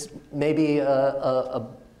 This may be a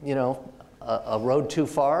road too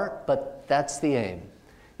far, but that's the aim,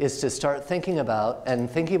 is to start thinking about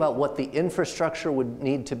what the infrastructure would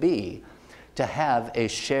need to be to have a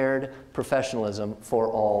shared professionalism for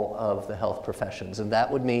all of the health professions. And that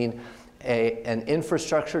would mean an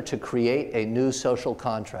infrastructure to create a new social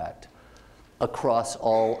contract across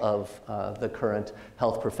all of the current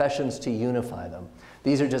health professions to unify them.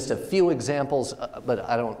 These are just a few examples, but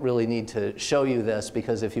I don't really need to show you this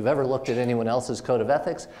because if you've ever looked at anyone else's code of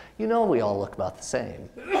ethics, you know we all look about the same.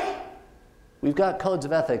 We've got codes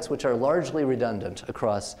of ethics which are largely redundant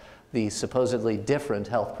across the supposedly different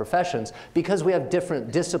health professions because we have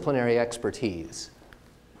different disciplinary expertise.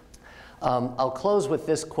 I'll close with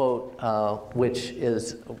this quote, which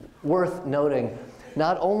is worth noting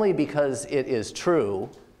not only because it is true,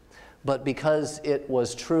 but because it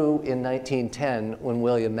was true in 1910 when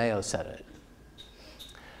William Mayo said it.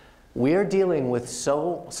 We are dealing with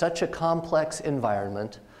such a complex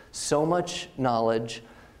environment, so much knowledge,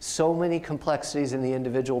 so many complexities in the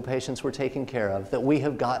individual patients we're taking care of that we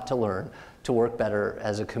have got to learn to work better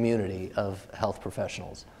as a community of health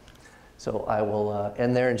professionals. So I will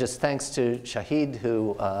end there, and just thanks to Shahid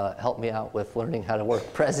who helped me out with learning how to work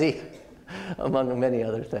Prezi, among many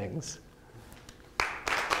other things.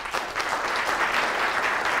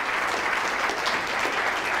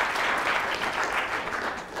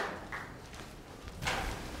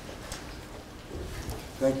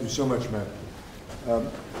 Thank you so much, Matt.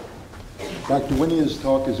 Dr. Wynia's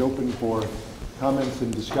talk is open for comments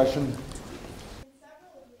and discussion. In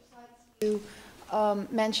several of your slides,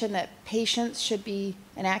 you mentioned that patients should be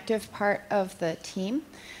an active part of the team.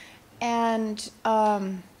 And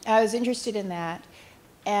I was interested in that.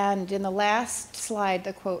 And in the last slide,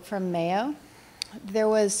 the quote from Mayo, there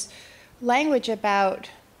was language about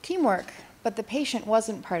teamwork, but the patient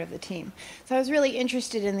wasn't part of the team. So I was really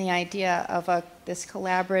interested in the idea of this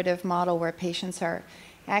collaborative model where patients are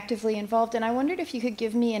actively involved. And I wondered if you could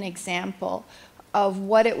give me an example of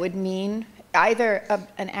what it would mean, either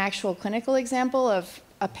an actual clinical example of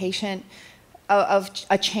a patient, of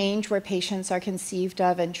a change where patients are conceived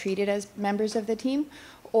of and treated as members of the team,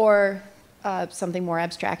 or something more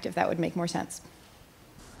abstract, if that would make more sense.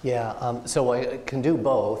 Yeah, so I can do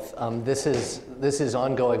both. This is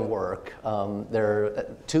ongoing work. There are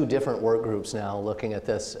two different work groups now looking at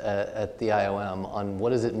this at the IOM on what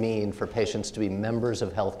does it mean for patients to be members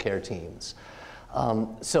of healthcare teams.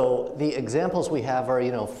 So the examples we have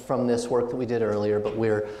are, from this work that we did earlier, but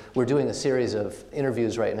we're doing a series of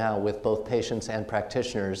interviews right now with both patients and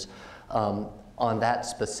practitioners on that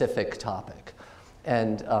specific topic.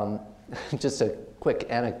 And just a quick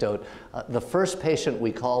anecdote, the first patient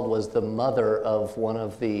we called was the mother of one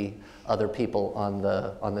of the other people on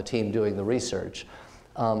the team doing the research.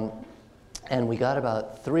 And we got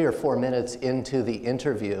about 3 or 4 minutes into the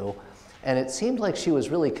interview, and it seemed like she was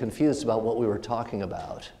really confused about what we were talking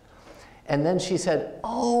about. And then she said,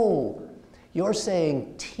 "Oh, you're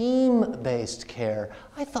saying team-based care.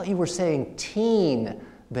 I thought you were saying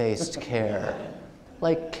teen-based care."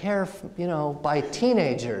 Like care, by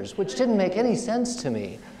teenagers, which didn't make any sense to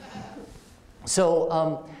me.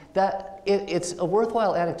 So it's a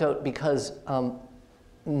worthwhile anecdote because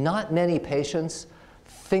not many patients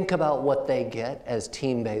think about what they get as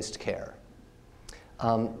team-based care.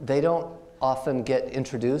 They don't often get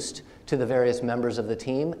introduced to the various members of the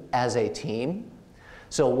team as a team.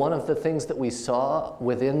 So one of the things that we saw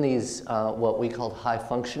within these, what we called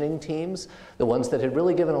high-functioning teams, the ones that had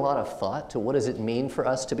really given a lot of thought to what does it mean for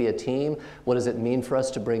us to be a team, what does it mean for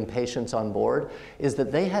us to bring patients on board, is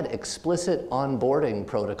that they had explicit onboarding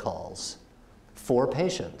protocols for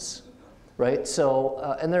patients, right?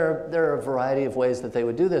 So, and there are a variety of ways that they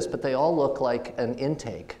would do this, but they all look like an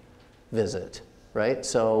intake visit, right?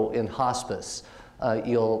 So in hospice,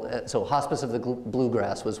 so Hospice of the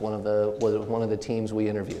Bluegrass was one of the teams we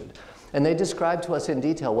interviewed. And they described to us in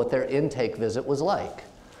detail what their intake visit was like.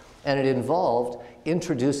 And it involved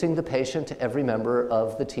introducing the patient to every member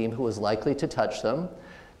of the team who was likely to touch them,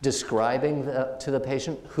 describing to the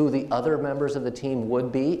patient who the other members of the team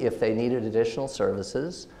would be if they needed additional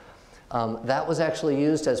services. That was actually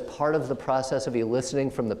used as part of the process of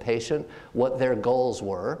eliciting from the patient what their goals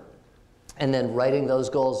were, and then writing those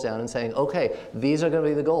goals down and saying, okay, these are going to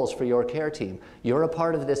be the goals for your care team. You're a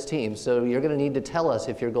part of this team, so you're going to need to tell us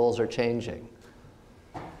if your goals are changing.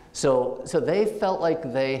 So they felt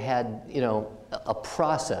like they had, a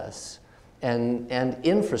process and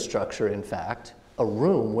infrastructure, in fact, a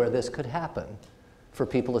room where this could happen for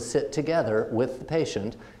people to sit together with the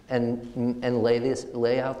patient and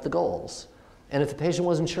lay out the goals. And if the patient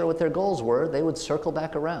wasn't sure what their goals were, they would circle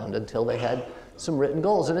back around until they had some written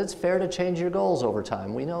goals. And it's fair to change your goals over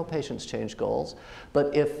time. We know patients change goals.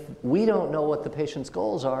 But if we don't know what the patient's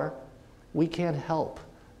goals are, we can't help,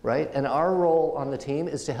 right? And our role on the team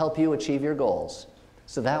is to help you achieve your goals.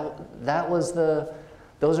 So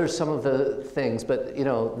those are some of the things. But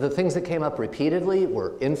the things that came up repeatedly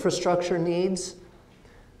were infrastructure needs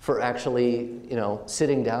for actually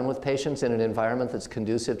sitting down with patients in an environment that's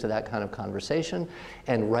conducive to that kind of conversation,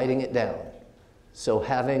 and writing it down. So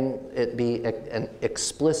having it be an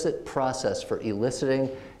explicit process for eliciting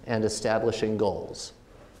and establishing goals.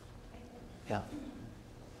 Yeah.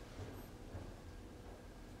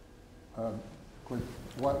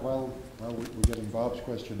 While we're getting Bob's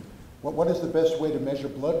question, what is the best way to measure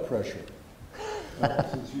blood pressure?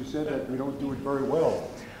 Since you said that we don't do it very well.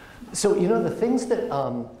 So the things that,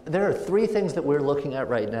 there are 3 things that we're looking at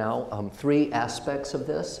right now, 3 aspects of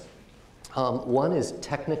this. One is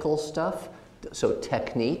technical stuff. So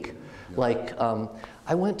technique, like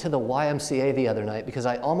I went to the YMCA the other night because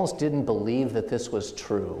I almost didn't believe that this was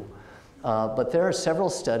true. But there are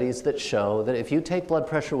several studies that show that if you take blood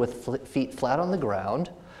pressure with feet flat on the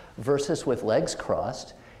ground versus with legs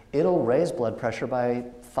crossed, it'll raise blood pressure by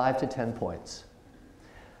 5 to 10 points.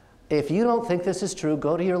 If you don't think this is true,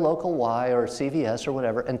 go to your local Y or CVS or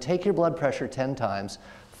whatever and take your blood pressure 10 times,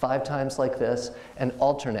 5 times like this, and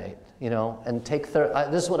alternate. you know, and take,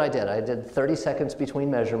 this is what I did. I did 30 seconds between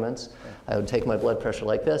measurements. I would take my blood pressure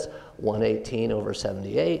like this,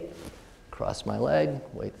 118/78, cross my leg,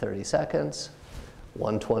 wait 30 seconds,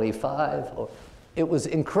 125. It was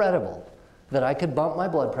incredible that I could bump my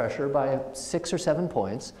blood pressure by 6 or 7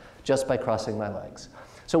 points just by crossing my legs.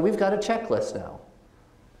 So we've got a checklist now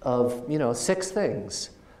of, you know, 6 things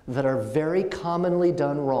that are very commonly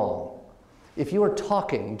done wrong. If you are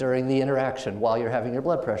talking during the interaction while you're having your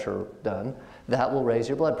blood pressure done, that will raise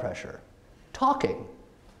your blood pressure. Talking.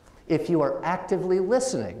 If you are actively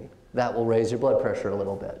listening, that will raise your blood pressure a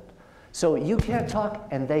little bit. So you can't talk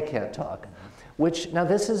and they can't talk. Which, now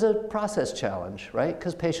this is a process challenge, right?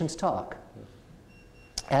 Because patients talk,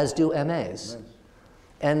 as do MAs.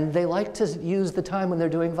 And they like to use the time when they're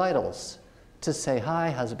doing vitals to say,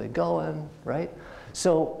 hi, how's it been going, right?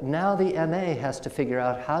 So now the MA has to figure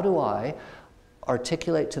out, how do I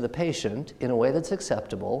articulate to the patient in a way that's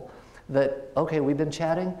acceptable that, okay, we've been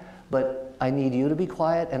chatting, but I need you to be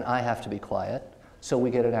quiet and I have to be quiet so we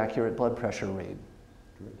get an accurate blood pressure read.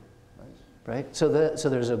 Right? So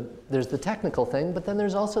there's the technical thing, but then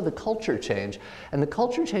there's also the culture change. And the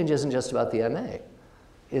culture change isn't just about the MA.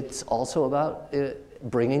 It's also about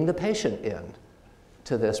bringing the patient in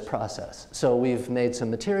to this process. So we've made some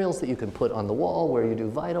materials that you can put on the wall where you do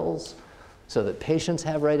vitals so that patients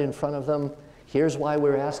have right in front of them. Here's why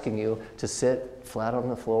we're asking you to sit flat on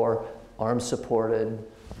the floor, arms supported,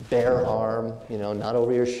 bare arm, you know, not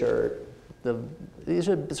over your shirt. These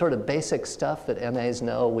are sort of basic stuff that MAs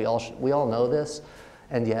know. We all know this,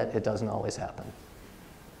 and yet it doesn't always happen.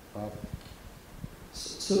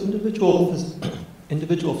 So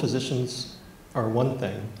individual physicians are one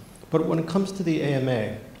thing, but when it comes to the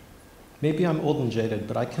AMA, maybe I'm old and jaded,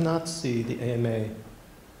 but I cannot see the AMA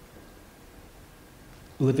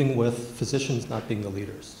living with physicians not being the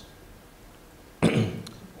leaders.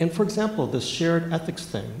 And for example, this shared ethics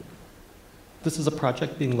thing, this is a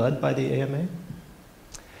project being led by the AMA?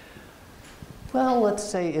 Well, let's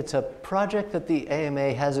say it's a project that the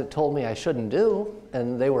AMA hasn't told me I shouldn't do,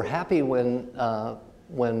 and they were happy when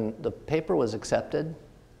the paper was accepted.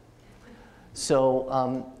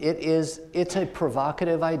 So it's a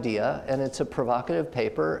provocative idea, and it's a provocative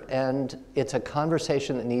paper, and it's a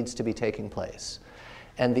conversation that needs to be taking place.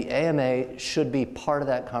 And the AMA should be part of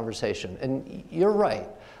that conversation. And you're right.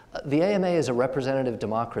 The AMA is a representative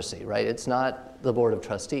democracy, right? It's not the Board of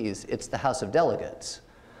Trustees, it's the House of Delegates.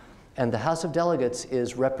 And the House of Delegates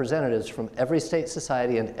is representatives from every state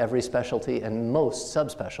society and every specialty and most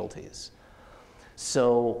subspecialties.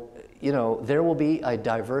 So, you know, there will be a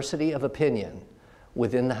diversity of opinion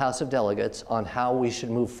within the House of Delegates on how we should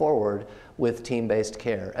move forward with team-based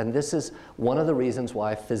care. And this is one of the reasons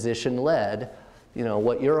why physician-led, you know,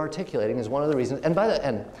 what you're articulating is one of the reasons,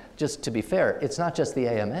 and just to be fair, it's not just the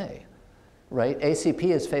AMA, right? ACP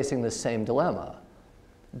is facing the same dilemma.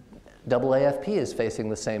 AAFP is facing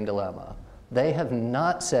the same dilemma. They have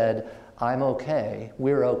not said, I'm okay,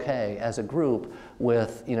 we're okay as a group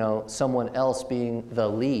with, you know, someone else being the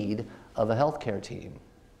lead of a healthcare team.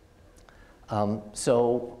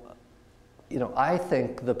 So, you know, I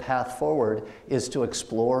think the path forward is to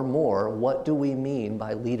explore more, what do we mean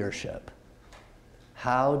by leadership?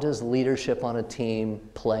 How does leadership on a team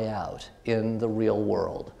play out in the real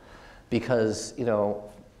world? Because, you know,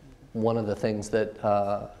 one of the things that,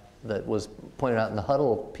 that was pointed out in the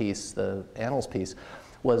Huddle piece, the Annals piece,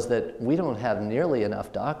 was that we don't have nearly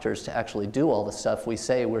enough doctors to actually do all the stuff we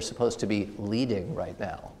say we're supposed to be leading right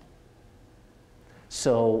now.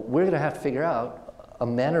 So we're going to have to figure out a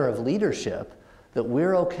manner of leadership that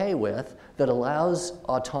we're okay with, that allows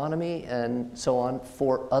autonomy and so on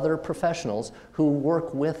for other professionals who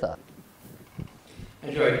work with us. I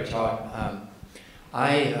enjoyed your talk.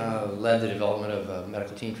 I led the development of a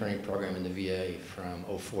medical team training program in the VA from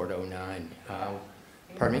 04 to 09.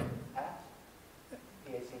 Pardon me?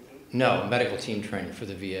 No, medical team training for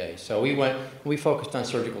the VA. So we focused on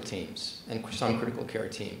surgical teams and some critical care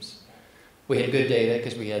teams. We had good data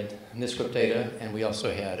because we had NISQIP data, and we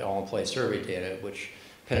also had all-in-place survey data, which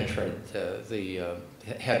penetrated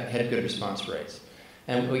had good response rates.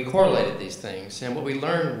 And we correlated these things, and what we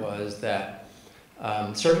learned was that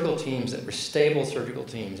surgical teams that were stable surgical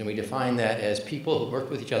teams, and we define that as people who worked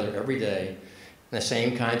with each other every day, and the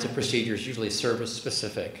same kinds of procedures, usually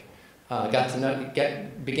service-specific,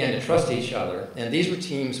 began to trust each other. And these were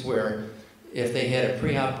teams where if they had a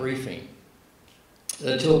pre-op briefing,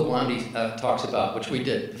 that Atul Gawande talks about, which we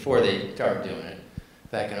did before they started doing it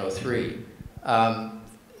back in 03.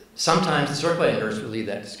 Sometimes the circulating nurse would lead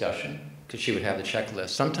that discussion because she would have the checklist.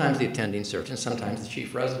 Sometimes the attending surgeon, sometimes the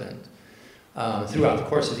chief resident. Throughout the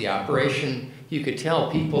course of the operation, you could tell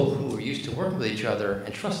people who were used to working with each other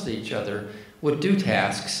and trusted each other would do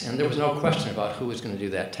tasks, and there was no question about who was going to do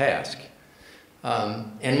that task.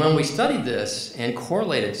 And when we studied this and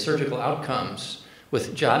correlated surgical outcomes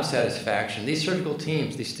with job satisfaction, these surgical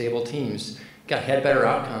teams, these stable teams, had better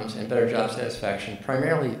outcomes and better job satisfaction,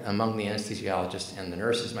 primarily among the anesthesiologists and the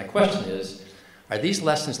nurses. My question is, are these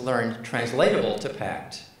lessons learned translatable to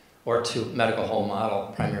PACT or to medical home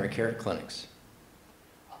model primary care clinics?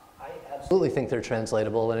 I absolutely think they're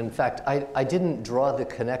translatable, and in fact, I didn't draw the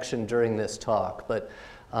connection during this talk, but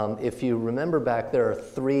if you remember back, there are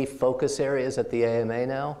 3 focus areas at the AMA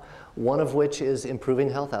now, one of which is improving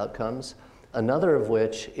health outcomes, another of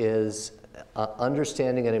which is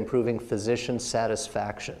understanding and improving physician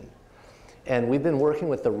satisfaction. And we've been working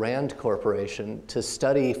with the RAND Corporation to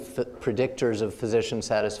study predictors of physician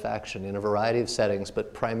satisfaction in a variety of settings,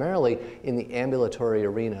 but primarily in the ambulatory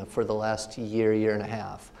arena for the last year, year and a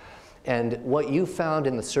half. And what you found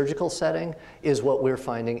in the surgical setting is what we're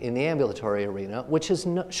finding in the ambulatory arena, which is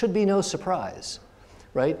should be no surprise,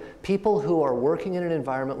 right? People who are working in an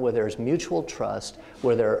environment where there's mutual trust,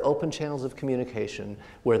 where there are open channels of communication,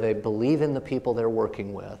 where they believe in the people they're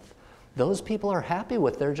working with, those people are happy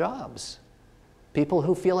with their jobs. People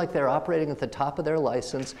who feel like they're operating at the top of their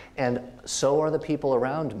license, and so are the people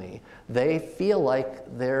around me. They feel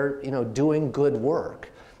like they're, doing good work.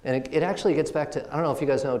 And it actually gets back to, I don't know if you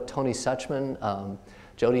guys know Tony Suchman,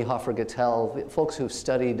 Jody Hoffer-Gattel, folks who've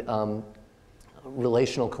studied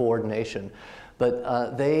relational coordination.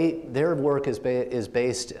 But their work is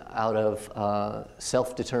based out of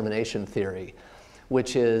self-determination theory,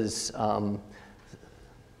 which is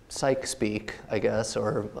psych speak, I guess,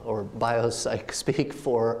 or biopsych speak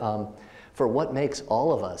for what makes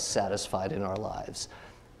all of us satisfied in our lives.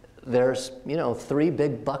 There's 3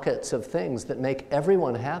 big buckets of things that make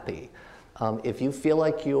everyone happy. If you feel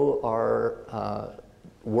like you are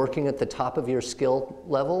working at the top of your skill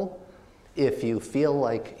level, if you feel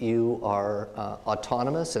like you are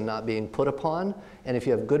autonomous and not being put upon, and if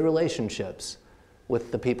you have good relationships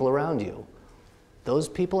with the people around you, those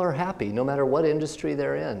people are happy no matter what industry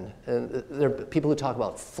they're in. And there are people who talk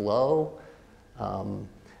about flow,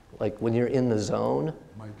 like when you're in the zone.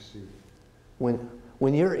 Mike C.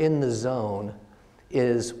 When you're in the zone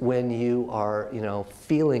is when you are,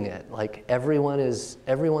 feeling it. Like everyone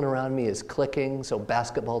around me is clicking, so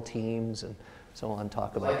basketball teams and so on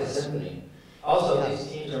talk about like this. A symphony. Also, these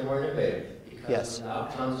teams are more innovative because yes. the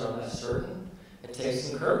outcomes are less certain. It takes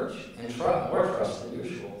some courage and more trust than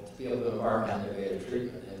usual to be able to embark on innovative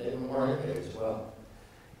treatment, and they were more innovative as well.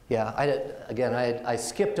 Yeah, I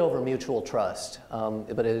skipped over mutual trust,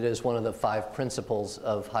 but it is one of the 5 principles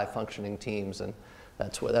of high-functioning teams, and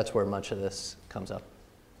that's where much of this comes up.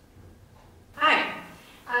 Hi.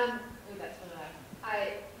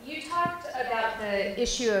 You talked about the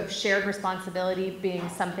issue of shared responsibility being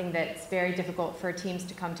something that's very difficult for teams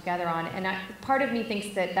to come together on, and part of me thinks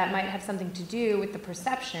that might have something to do with the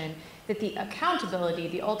perception that the accountability,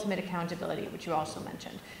 the ultimate accountability, which you also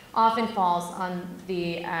mentioned, often falls on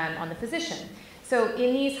the physician. So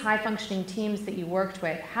in these high-functioning teams that you worked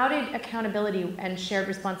with, how did accountability and shared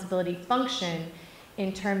responsibility function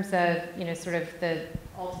in terms of, sort of the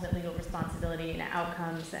ultimate legal responsibility and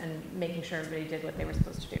outcomes and making sure everybody did what they were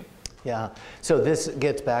supposed to do? Yeah, so this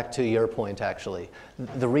gets back to your point, actually.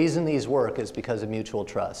 The reason these work is because of mutual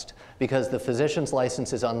trust, because the physician's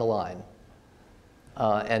license is on the line,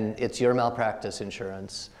 and it's your malpractice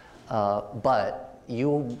insurance, but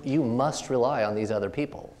you must rely on these other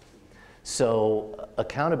people. So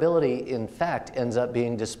accountability, in fact, ends up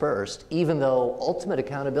being dispersed, even though ultimate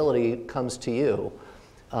accountability comes to you.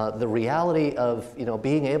 The reality of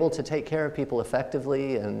being able to take care of people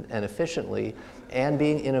effectively and efficiently and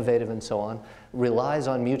being innovative and so on relies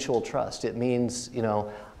on mutual trust. It means,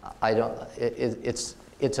 it's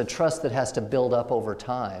a trust that has to build up over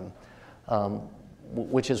time,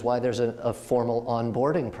 which is why there's a formal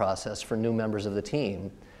onboarding process for new members of the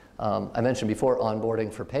team. I mentioned before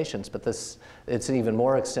onboarding for patients, but it's an even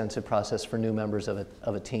more extensive process for new members of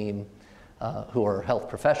a team who are health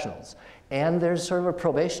professionals. And there's sort of a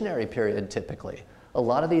probationary period typically. A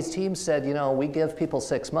lot of these teams said, we give people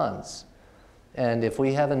 6 months. And if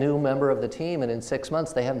we have a new member of the team and in 6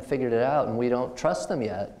 months they haven't figured it out and we don't trust them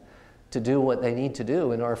yet to do what they need to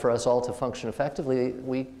do in order for us all to function effectively,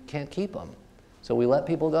 we can't keep them. So we let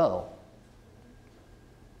people go.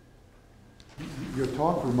 Your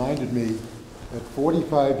talk reminded me that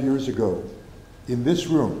 45 years ago, in this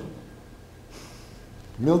room,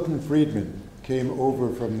 Milton Friedman came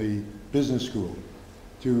over from the business school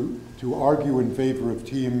to argue in favor of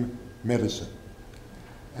team medicine.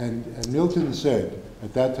 And Milton said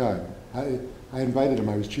at that time, I invited him.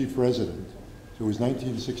 I was chief resident. So it was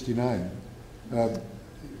 1969.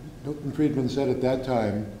 Milton Friedman said at that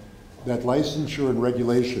time that licensure and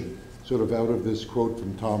regulation, sort of out of this quote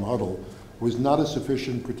from Tom Huddle, was not a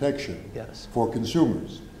sufficient protection for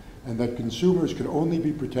consumers, and that consumers could only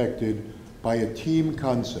be protected by a team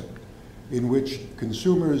concept in which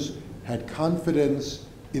consumers had confidence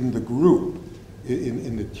in the group,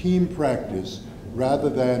 in the team practice, rather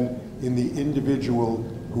than in the individual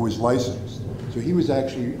who was licensed. So he was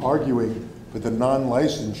actually arguing for the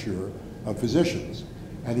non-licensure of physicians.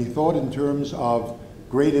 And he thought in terms of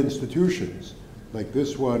great institutions, like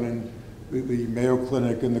this one, and the Mayo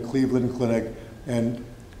Clinic and the Cleveland Clinic, and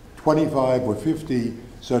 25 or 50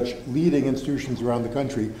 such leading institutions around the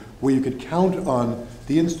country, where you could count on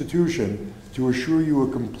the institution to assure you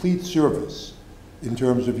a complete service in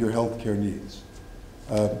terms of your healthcare needs.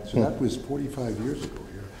 So that was 45 years ago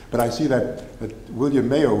here. But I see that William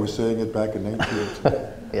Mayo was saying it back in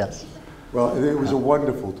 1910. Yes. Well, it was a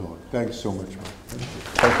wonderful talk. Thanks so much, Mark. Thank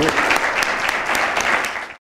you. Thank you.